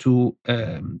also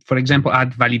for example,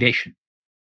 add validation.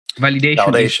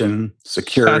 Validation,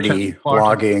 security,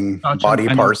 logging, body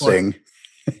parsing.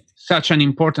 Such an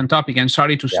important topic. And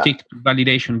sorry to stick to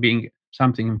validation being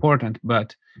something important,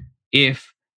 but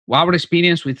if our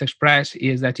experience with Express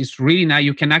is that it's really now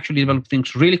you can actually develop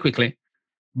things really quickly,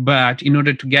 but in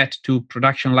order to get to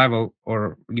production level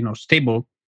or stable,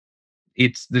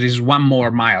 there is one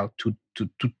more mile to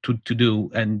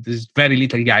do, and there's very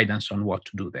little guidance on what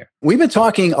to do there. We've been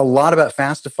talking a lot about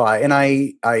Fastify, and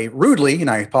I rudely, and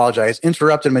I apologize,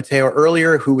 interrupted Matteo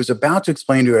earlier, who was about to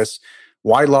explain to us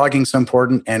why logging is so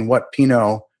important and what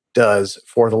Pinot does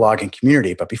for the logging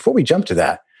community. But before we jump to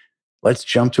that, let's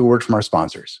jump to a word from our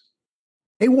sponsors.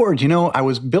 Hey, Ward, I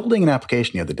was building an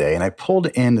application the other day and I pulled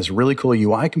in this really cool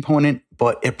UI component,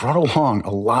 but it brought along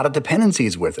a lot of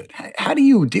dependencies with it. How do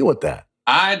you deal with that?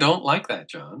 I don't like that,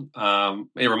 John.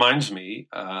 It reminds me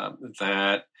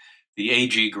that the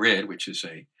AG Grid, which is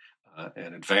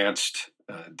an advanced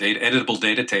editable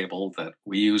data table that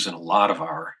we use in a lot of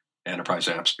our enterprise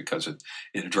apps because it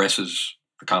addresses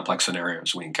the complex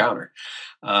scenarios we encounter.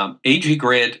 AG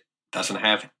Grid doesn't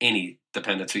have any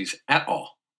dependencies at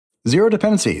all. Zero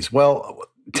dependencies. Well,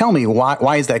 tell me,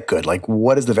 why is that good? Like,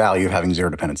 what is the value of having zero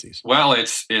dependencies? Well,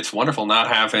 it's wonderful not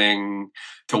having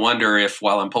to wonder if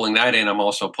while I'm pulling that in, I'm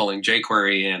also pulling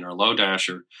jQuery in or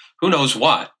Lodash or who knows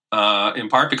what. In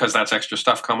part because that's extra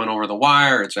stuff coming over the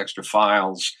wire. It's extra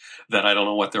files that I don't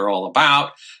know what they're all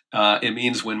about. It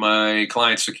means when my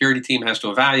client security team has to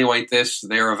evaluate this,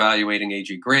 they're evaluating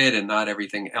AG Grid and not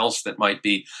everything else that might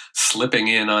be slipping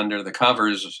in under the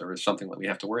covers or something that we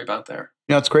have to worry about there.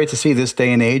 It's great to see this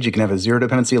day and age. You can have a zero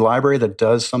dependency library that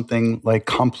does something like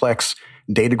complex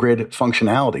data grid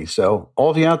functionality. So all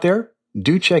of you out there,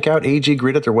 do check out AG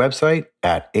Grid at their website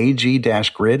at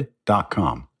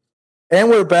ag-grid.com. And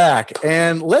we're back.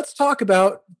 And let's talk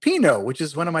about Pinot, which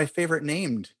is one of my favorite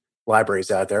named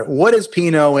libraries out there. What is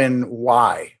Pinot and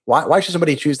why? Why should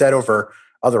somebody choose that over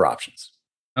other options?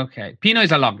 Okay. Pinot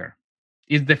is a logger.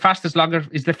 It's the fastest logger.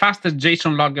 It's the fastest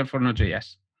JSON logger for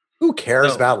Node.js. Who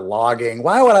cares about logging?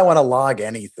 Why would I want to log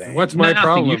anything? What's my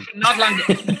problem? You should not log.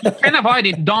 You can avoid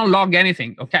it. Don't log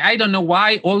anything. Okay. I don't know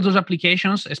why all those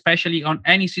applications, especially on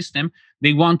any system,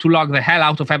 they want to log the hell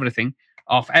out of everything.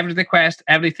 Of every request,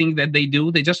 everything that they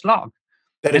do, they just log.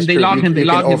 That is and they true. log and they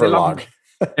log and they log.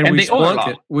 And we Splunk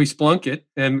it. We Splunk it,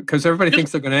 and because everybody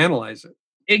thinks they're going to analyze it.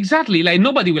 Exactly. Like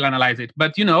nobody will analyze it.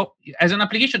 But, as an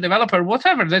application developer,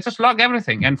 whatever, they just log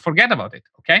everything and forget about it.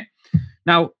 Okay.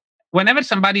 Now, whenever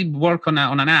somebody work on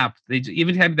an app,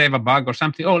 even if they have a bug or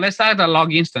something, let's add a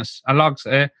log instance, a log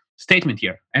statement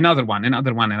here, another one.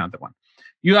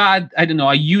 You add, I don't know,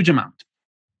 a huge amount.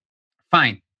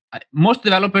 Fine. Most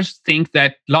developers think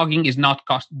that logging does not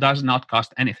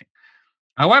cost anything.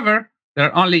 However,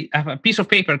 a piece of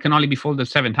paper can only be folded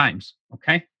 7 times.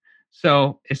 Okay,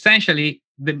 so essentially,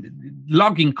 the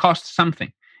logging costs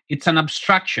something. It's an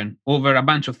abstraction over a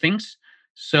bunch of things.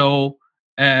 So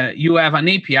you have an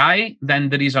API, then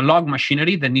there is a log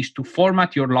machinery that needs to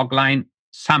format your log line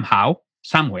somehow,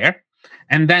 somewhere,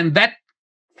 and then that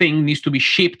thing needs to be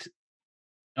shipped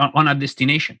on a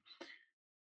destination.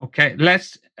 Okay,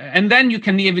 and then you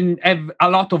can even have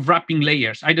a lot of wrapping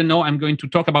layers. I don't know, I'm going to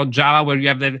talk about Java where you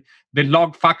have the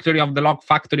log factory of the log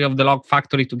factory of the log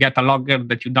factory to get a logger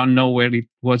that you don't know where it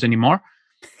was anymore.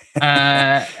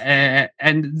 And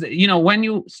when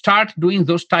you start doing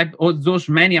those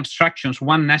many abstractions,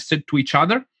 one nested to each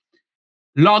other,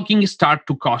 logging start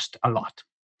to cost a lot.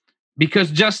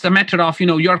 Because just a matter of,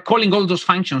 you're calling all those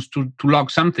functions to log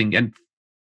something, and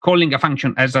calling a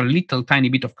function has a little tiny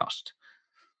bit of cost.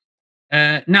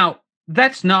 Now,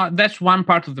 that's one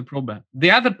part of the problem.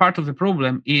 The other part of the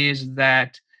problem is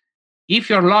that if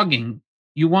you're logging,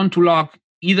 you want to log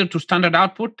either to standard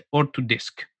output or to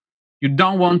disk. You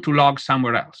don't want to log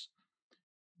somewhere else.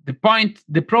 The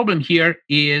problem here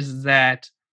is that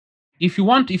if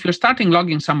you're starting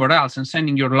logging somewhere else and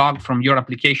sending your log from your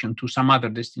application to some other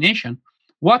destination,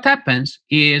 what happens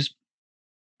is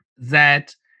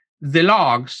that the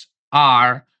logs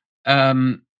are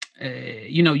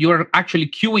you're actually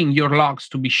queuing your logs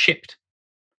to be shipped.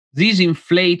 This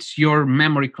inflates your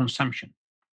memory consumption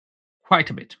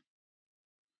quite a bit.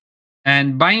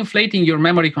 And by inflating your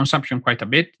memory consumption quite a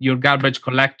bit, your garbage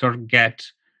collector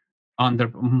gets under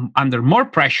more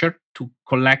pressure to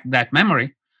collect that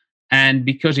memory. And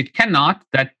because it cannot,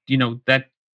 that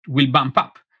will bump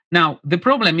up. Now, the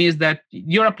problem is that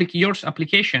your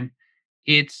application,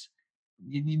 it's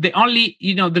the only,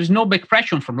 there's no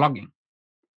backpression from logging.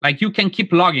 Like you can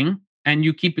keep logging and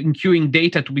you keep queuing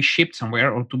data to be shipped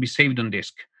somewhere or to be saved on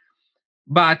disk.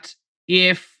 But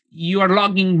if you are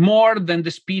logging more than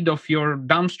the speed of your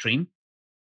downstream,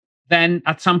 then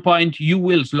at some point you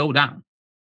will slow down.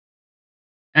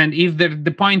 And if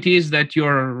the point is that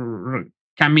you're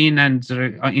come in and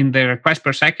in the request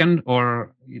per second,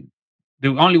 or the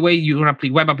only way your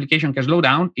web application can slow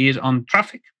down is on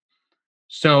traffic.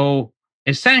 So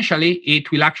essentially,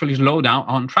 it will actually slow down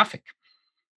on traffic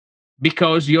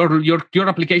because your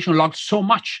application logged so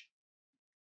much.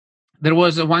 There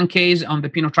was one case on the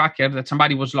Pinot Tracker that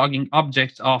somebody was logging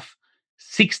objects of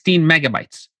 16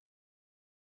 megabytes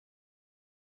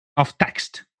of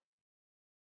text.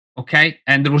 Okay,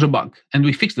 and there was a bug, and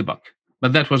we fixed the bug.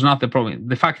 But that was not the problem.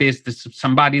 The fact is, there's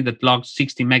somebody that logged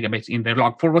 60 megabytes in their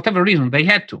log for whatever reason they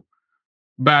had to.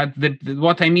 But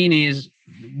what I mean is,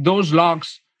 those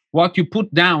logs, what you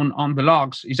put down on the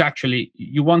logs is actually,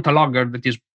 you want a logger that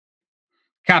is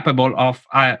capable of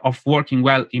working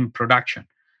well in production,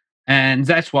 and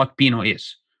that's what Pinot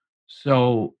is.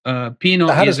 So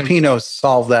Pinot. How does Pinot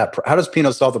solve that? How does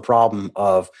Pinot solve the problem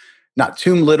of not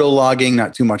too little logging,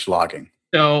 not too much logging?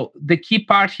 So the key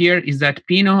part here is that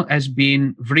Pinot has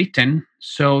been written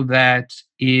so that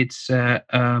it's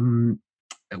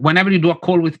whenever you do a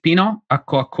call with Pinot,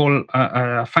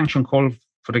 a function call,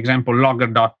 for example,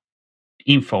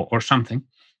 logger.info or something,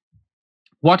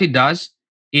 what it does,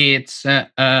 it's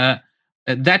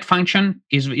that function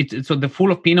so the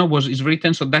full of Pinot is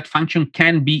written so that function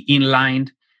can be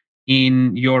inlined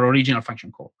in your original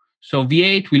function call. So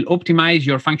V8 will optimize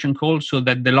your function call so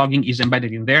that the logging is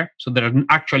embedded in there. So there are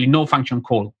actually no function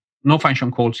calls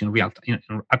in real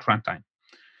time at runtime.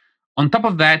 On top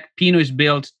of that, Pinot is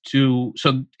built so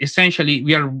essentially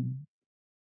we are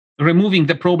removing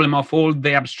the problem of all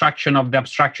the abstraction of the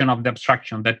abstraction of the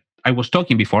abstraction that I was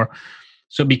talking before.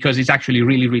 So because it's actually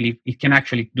really, really, it can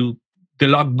actually do the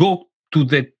log, go to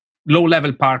the low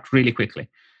level part really quickly.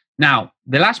 Now,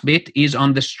 the last bit is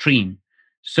on the stream.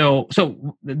 So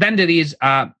then there is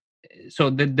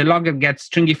the logger gets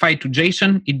stringified to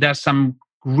JSON. It does some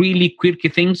really quirky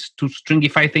things to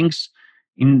stringify things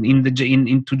into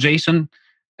JSON,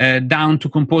 down to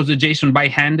compose the JSON by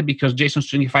hand because JSON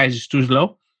stringifies is too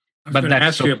slow. I was going to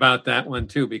ask you about that one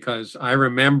too, because I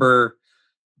remember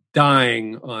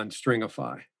dying on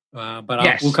Stringify,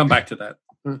 but we'll come back to that.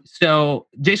 So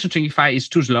JSON stringify is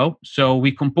too slow. So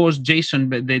we compose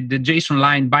JSON, the JSON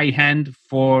line by hand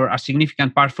for a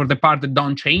significant part, for the part that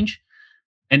don't change,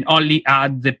 and only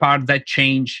add the part that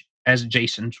change as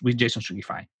JSON with JSON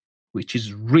stringify, which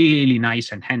is really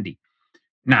nice and handy.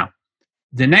 Now,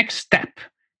 the next step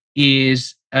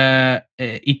is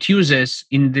it uses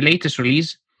in the latest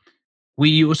release.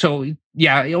 Also in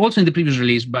the previous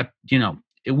release, but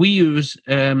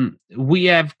we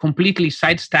have completely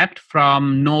sidestepped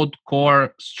from Node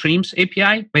Core Streams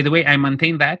API. By the way, I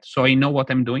maintain that, so I know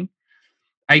what I'm doing.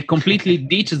 I completely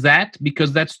ditched that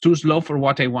because that's too slow for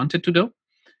what I wanted to do.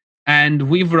 And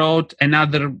we wrote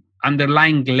another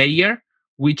underlying layer,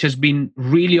 which has been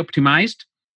really optimized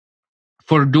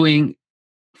for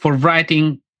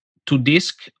writing to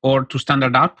disk or to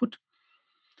standard output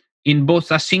in both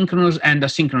asynchronous and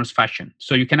asynchronous fashion.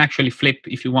 So you can actually flip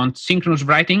if you want synchronous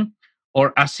writing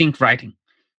or async writing.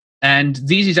 And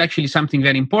this is actually something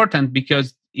very important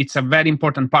because it's a very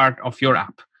important part of your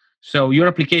app. So your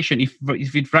application, if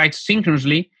it writes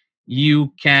synchronously,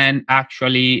 you can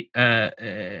actually,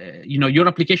 your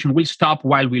application will stop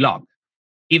while we log.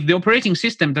 If the operating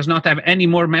system does not have any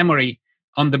more memory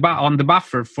on the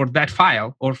buffer for that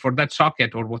file or for that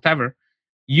socket or whatever,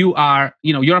 your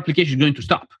application is going to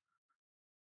stop.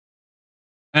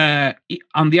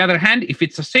 On the other hand, if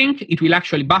it's async, it will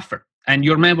actually buffer and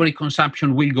your memory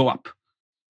consumption will go up.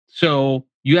 So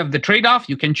you have the trade-off,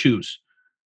 you can choose.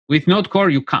 With Node Core,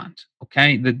 you can't.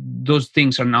 Okay, those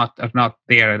things are not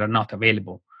there, they're not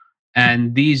available.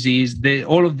 And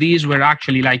all of these were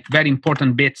actually like very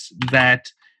important bits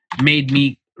that made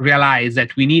me realize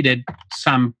that we needed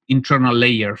some internal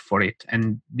layer for it.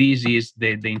 And this is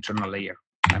the internal layer.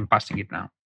 I'm passing it now.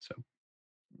 So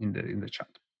in the chat.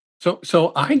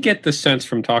 So I get the sense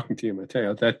from talking to you,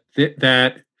 Matteo,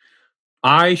 that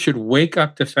I should wake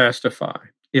up to Fastify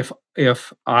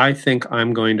if I think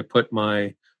I'm going to put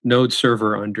my Node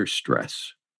server under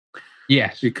stress.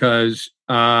 Yes, because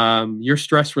your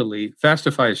stress relief,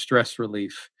 Fastify is stress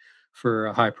relief for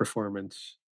a high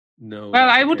performance Node. Well,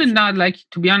 I would not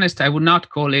to be honest. I would not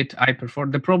call it high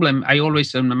performance. The problem I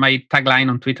always my tagline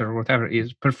on Twitter or whatever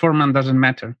is performance doesn't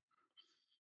matter.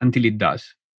 until it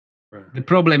does. Right. The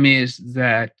problem is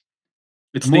that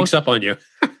It sneaks up on you.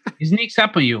 it sneaks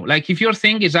up on you. Like if your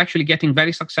thing is actually getting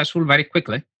very successful very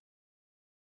quickly,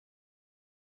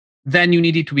 then you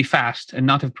need it to be fast and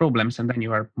not have problems, and then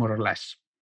you are more or less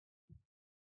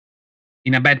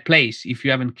in a bad place if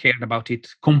you haven't cared about it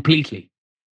completely.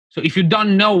 So if you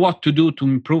don't know what to do to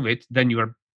improve it, then you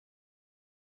are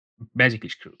basically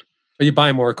screwed. Or you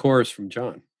buy more cores from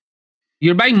John.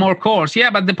 You're buying more cores,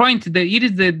 yeah. But the point that it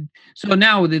is so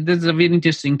now this is a very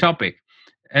interesting topic.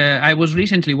 I was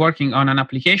recently working on an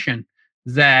application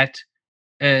that,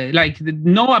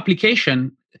 no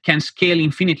application can scale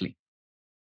infinitely.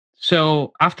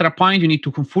 So after a point, you need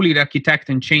to fully re-architect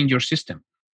and change your system.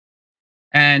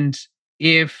 And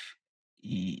if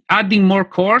adding more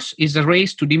cores is a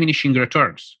race to diminishing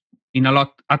returns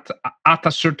at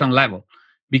a certain level,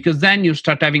 because then you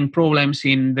start having problems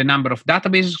in the number of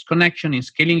databases connection, in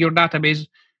scaling your database,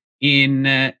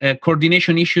 in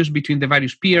coordination issues between the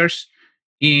various peers,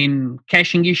 in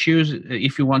caching issues.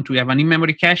 If you want to have an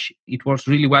in-memory cache, it works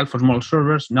really well for small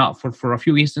servers, not for a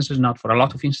few instances, not for a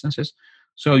lot of instances.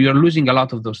 So you're losing a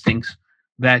lot of those things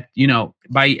that,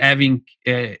 by having,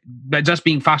 by just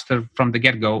being faster from the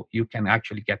get-go, you can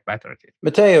actually get better at it.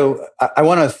 Matteo, I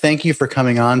want to thank you for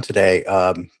coming on today.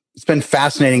 It's been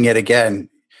fascinating yet again.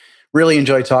 Really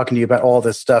enjoyed talking to you about all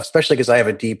this stuff, especially because I have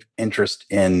a deep interest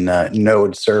in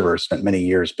Node servers. Spent many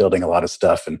years building a lot of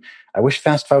stuff, and I wish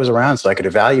Fastify was around so I could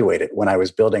evaluate it when I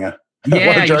was building a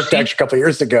large architecture a couple of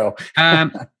years ago.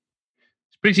 It's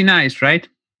pretty nice, right?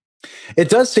 It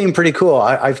does seem pretty cool.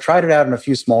 I've tried it out in a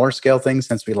few smaller scale things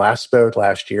since we last spoke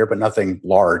last year, but nothing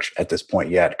large at this point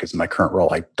yet, because in my current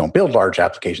role, I don't build large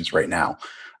applications right now.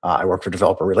 I work for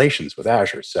developer relations with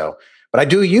Azure. But I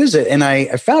do use it, and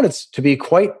I found it to be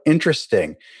quite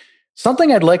interesting.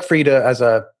 Something I'd like for you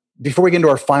to, before we get into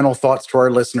our final thoughts to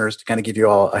our listeners, to kind of give you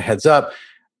all a heads up,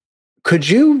 could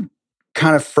you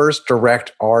kind of first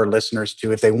direct our listeners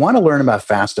to, if they want to learn about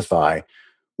Fastify,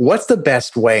 what's the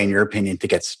best way, in your opinion, to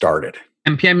get started?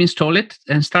 NPM install it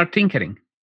and start tinkering.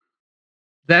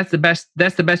 That's the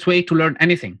best way to learn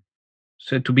anything.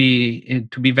 So to be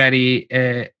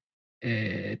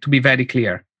very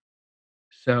clear.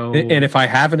 So, and if I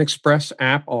have an Express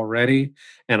app already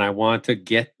and I want to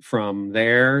get from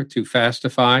there to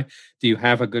Fastify, do you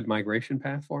have a good migration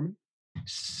path for me?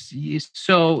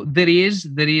 So there is a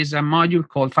module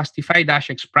called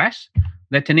Fastify-Express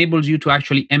that enables you to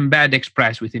actually embed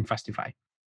Express within Fastify.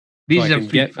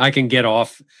 I can get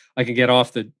off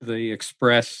the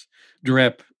Express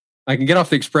drip. I can get off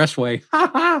the expressway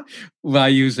by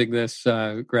using this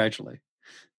gradually.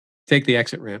 Take the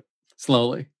exit ramp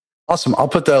slowly. Awesome. I'll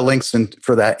put the links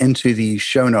for that into the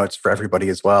show notes for everybody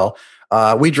as well.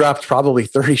 We dropped probably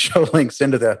 30 show links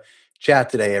into the chat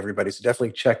today, everybody. So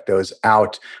definitely check those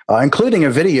out, including a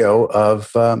video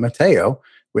of Matteo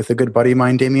with a good buddy of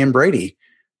mine, Damian Brady.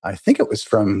 I think it was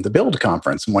from the Build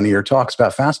conference in one of your talks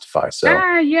about Fastify.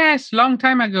 So yes, long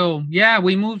time ago. Yeah,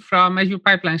 we moved from Azure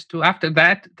Pipelines to, after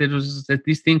that, there was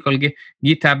this thing called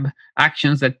GitHub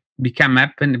Actions that became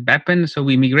Appen. So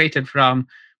we migrated from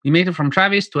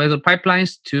Travis to Azure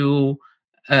Pipelines to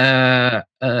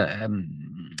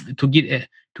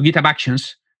GitHub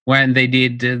Actions when they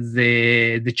did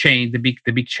the change, the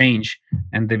big change,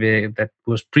 and that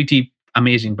was pretty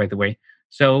amazing, by the way.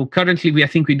 So currently, I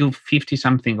think we do 50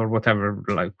 something or whatever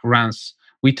runs.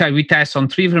 We test on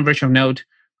 3 different versions of Node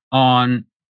on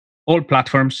all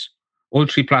platforms, all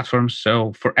 3 platforms.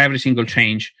 So for every single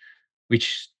change,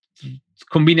 which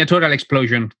combinatorial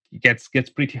explosion gets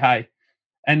pretty high.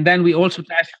 And then we also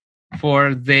test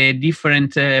for the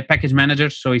different package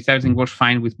managers. So if everything works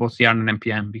fine with both Yarn and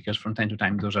NPM, because from time to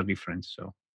time, those are different.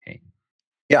 So, hey.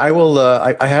 Yeah, I will.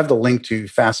 I have the link to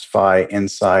Fastify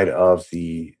inside of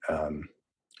the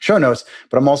show notes,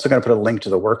 but I'm also going to put a link to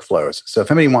the workflows. So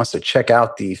if anybody wants to check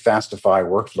out the Fastify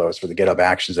workflows for the GitHub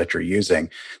Actions that you're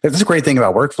using, that's a great thing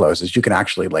about workflows is you can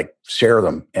actually share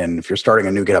them. And if you're starting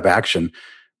a new GitHub action,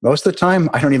 most of the time,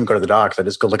 I don't even go to the docs. I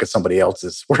just go look at somebody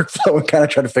else's workflow and kind of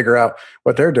try to figure out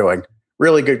what they're doing.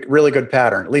 Really good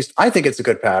pattern. At least I think it's a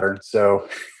good pattern. So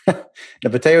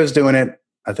if Matteo's doing it,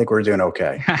 I think we're doing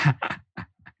okay.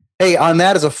 Hey, on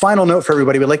that, as a final note for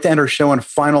everybody, we'd like to end our show on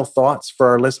final thoughts for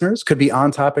our listeners. Could be on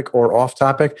topic or off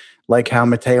topic, like how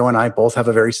Matteo and I both have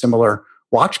a very similar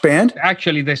watch band.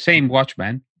 Actually, the same watch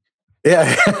band.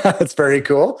 Yeah, that's very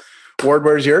cool. Ward,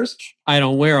 where's yours? I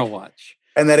don't wear a watch.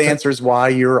 And that answers why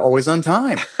you're always on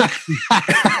time.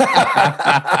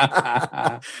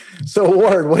 So,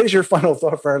 Ward, what is your final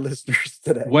thought for our listeners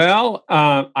today? Well,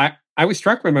 I was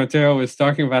struck when Matteo was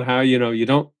talking about how, you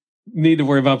don't need to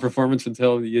worry about performance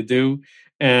until you do.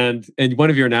 And one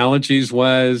of your analogies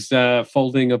was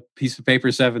folding a piece of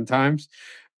paper 7 times.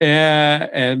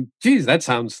 And geez, that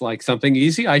sounds like something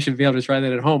easy. I should be able to try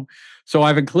that at home. So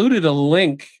I've included a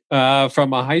link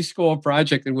from a high school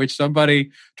project in which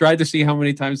somebody tried to see how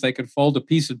many times they could fold a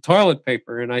piece of toilet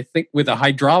paper. And I think with a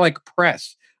hydraulic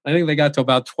press, I think they got to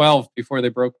about 12 before they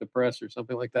broke the press or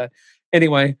something like that.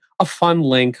 Anyway, a fun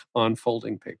link on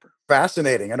folding paper.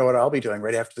 Fascinating. I know what I'll be doing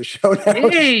right after the show now.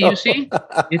 Hey, you see,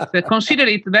 it's consider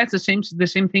it. That's the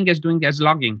same thing as doing as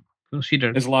logging.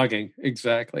 Consider as logging.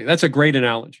 Exactly. That's a great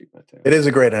analogy, Matteo. It is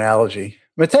a great analogy.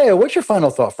 Matteo, what's your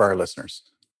final thought for our listeners?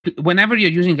 Whenever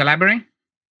you're using a library,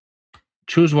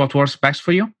 choose what works best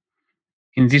for you.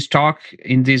 In this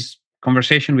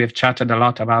conversation, we have chatted a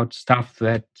lot about stuff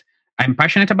that I'm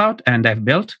passionate about and I've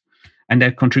built and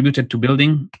I've contributed to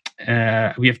building.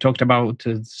 We have talked about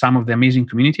some of the amazing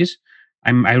communities.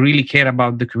 I really care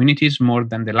about the communities more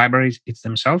than the libraries it's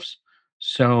themselves.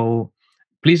 So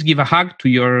please give a hug to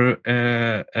your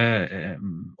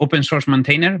open source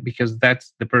maintainer, because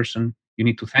that's the person you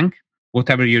need to thank.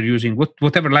 Whatever you're using,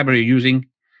 whatever library you're using,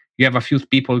 you have a few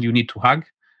people you need to hug,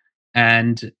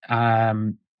 and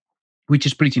which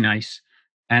is pretty nice.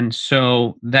 And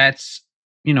so that's,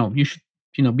 you should,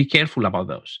 be careful about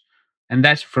those. And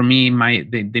that's for me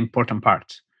the important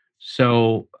part.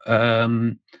 So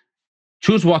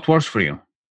choose what works for you,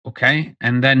 okay?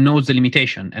 And then know the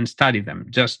limitation and study them.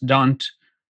 Just don't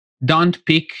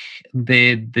pick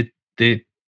the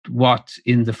what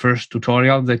in the first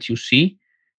tutorial that you see,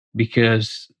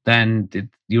 because then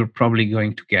you're probably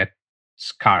going to get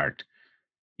scarred,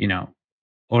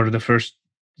 or the first,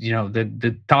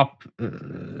 the top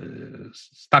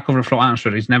Stack Overflow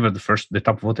answer is never the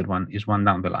top voted one, is one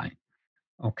down the line.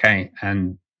 Okay.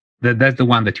 And that's the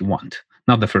one that you want,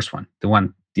 not the first one, the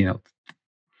one,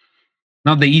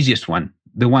 not the easiest one,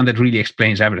 the one that really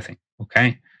explains everything.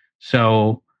 Okay.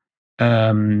 So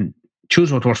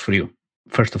choose what works for you,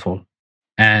 first of all,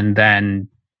 and then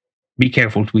be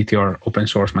careful with your open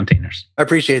source maintainers. I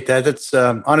appreciate that. That's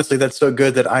honestly, that's so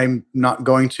good that I'm not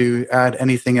going to add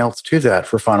anything else to that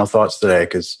for final thoughts today.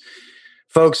 Because,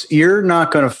 folks, you're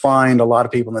not going to find a lot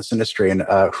of people in this industry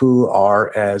who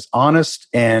are as honest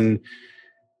and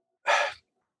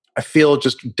I feel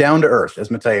just down to earth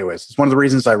as Matteo is. It's one of the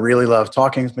reasons I really love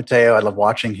talking with Matteo. I love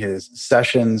watching his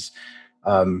sessions.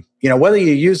 Whether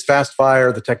you use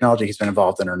FastFire, the technology he's been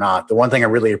involved in or not, the one thing I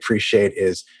really appreciate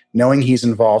is knowing he's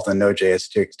involved in the Node.js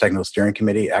Technical Steering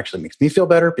Committee actually makes me feel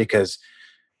better, because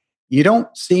you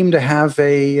don't seem to have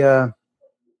you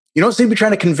don't seem to be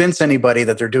trying to convince anybody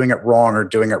that they're doing it wrong or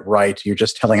doing it right. You're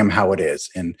just telling them how it is.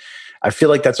 And I feel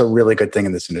like that's a really good thing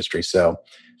in this industry. So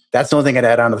that's the only thing I'd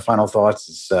add on to the final thoughts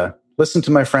is listen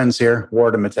to my friends here,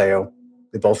 Ward and Matteo.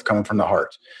 They both come from the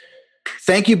heart.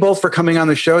 Thank you both for coming on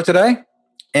the show today.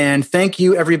 And thank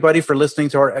you, everybody, for listening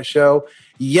to our show.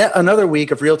 Yet another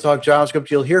week of Real Talk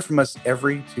JavaScript. You'll hear from us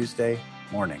every Tuesday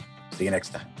morning. See you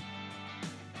next time.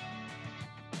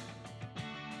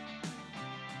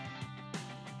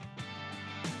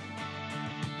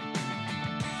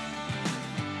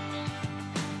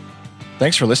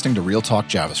 Thanks for listening to Real Talk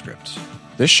JavaScript.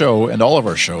 This show and all of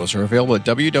our shows are available at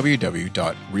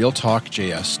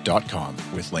www.realtalkjs.com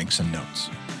with links and notes.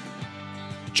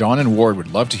 John and Ward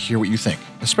would love to hear what you think,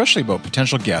 especially about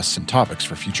potential guests and topics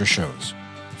for future shows.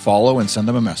 Follow and send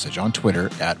them a message on Twitter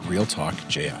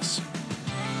 @RealTalkJS.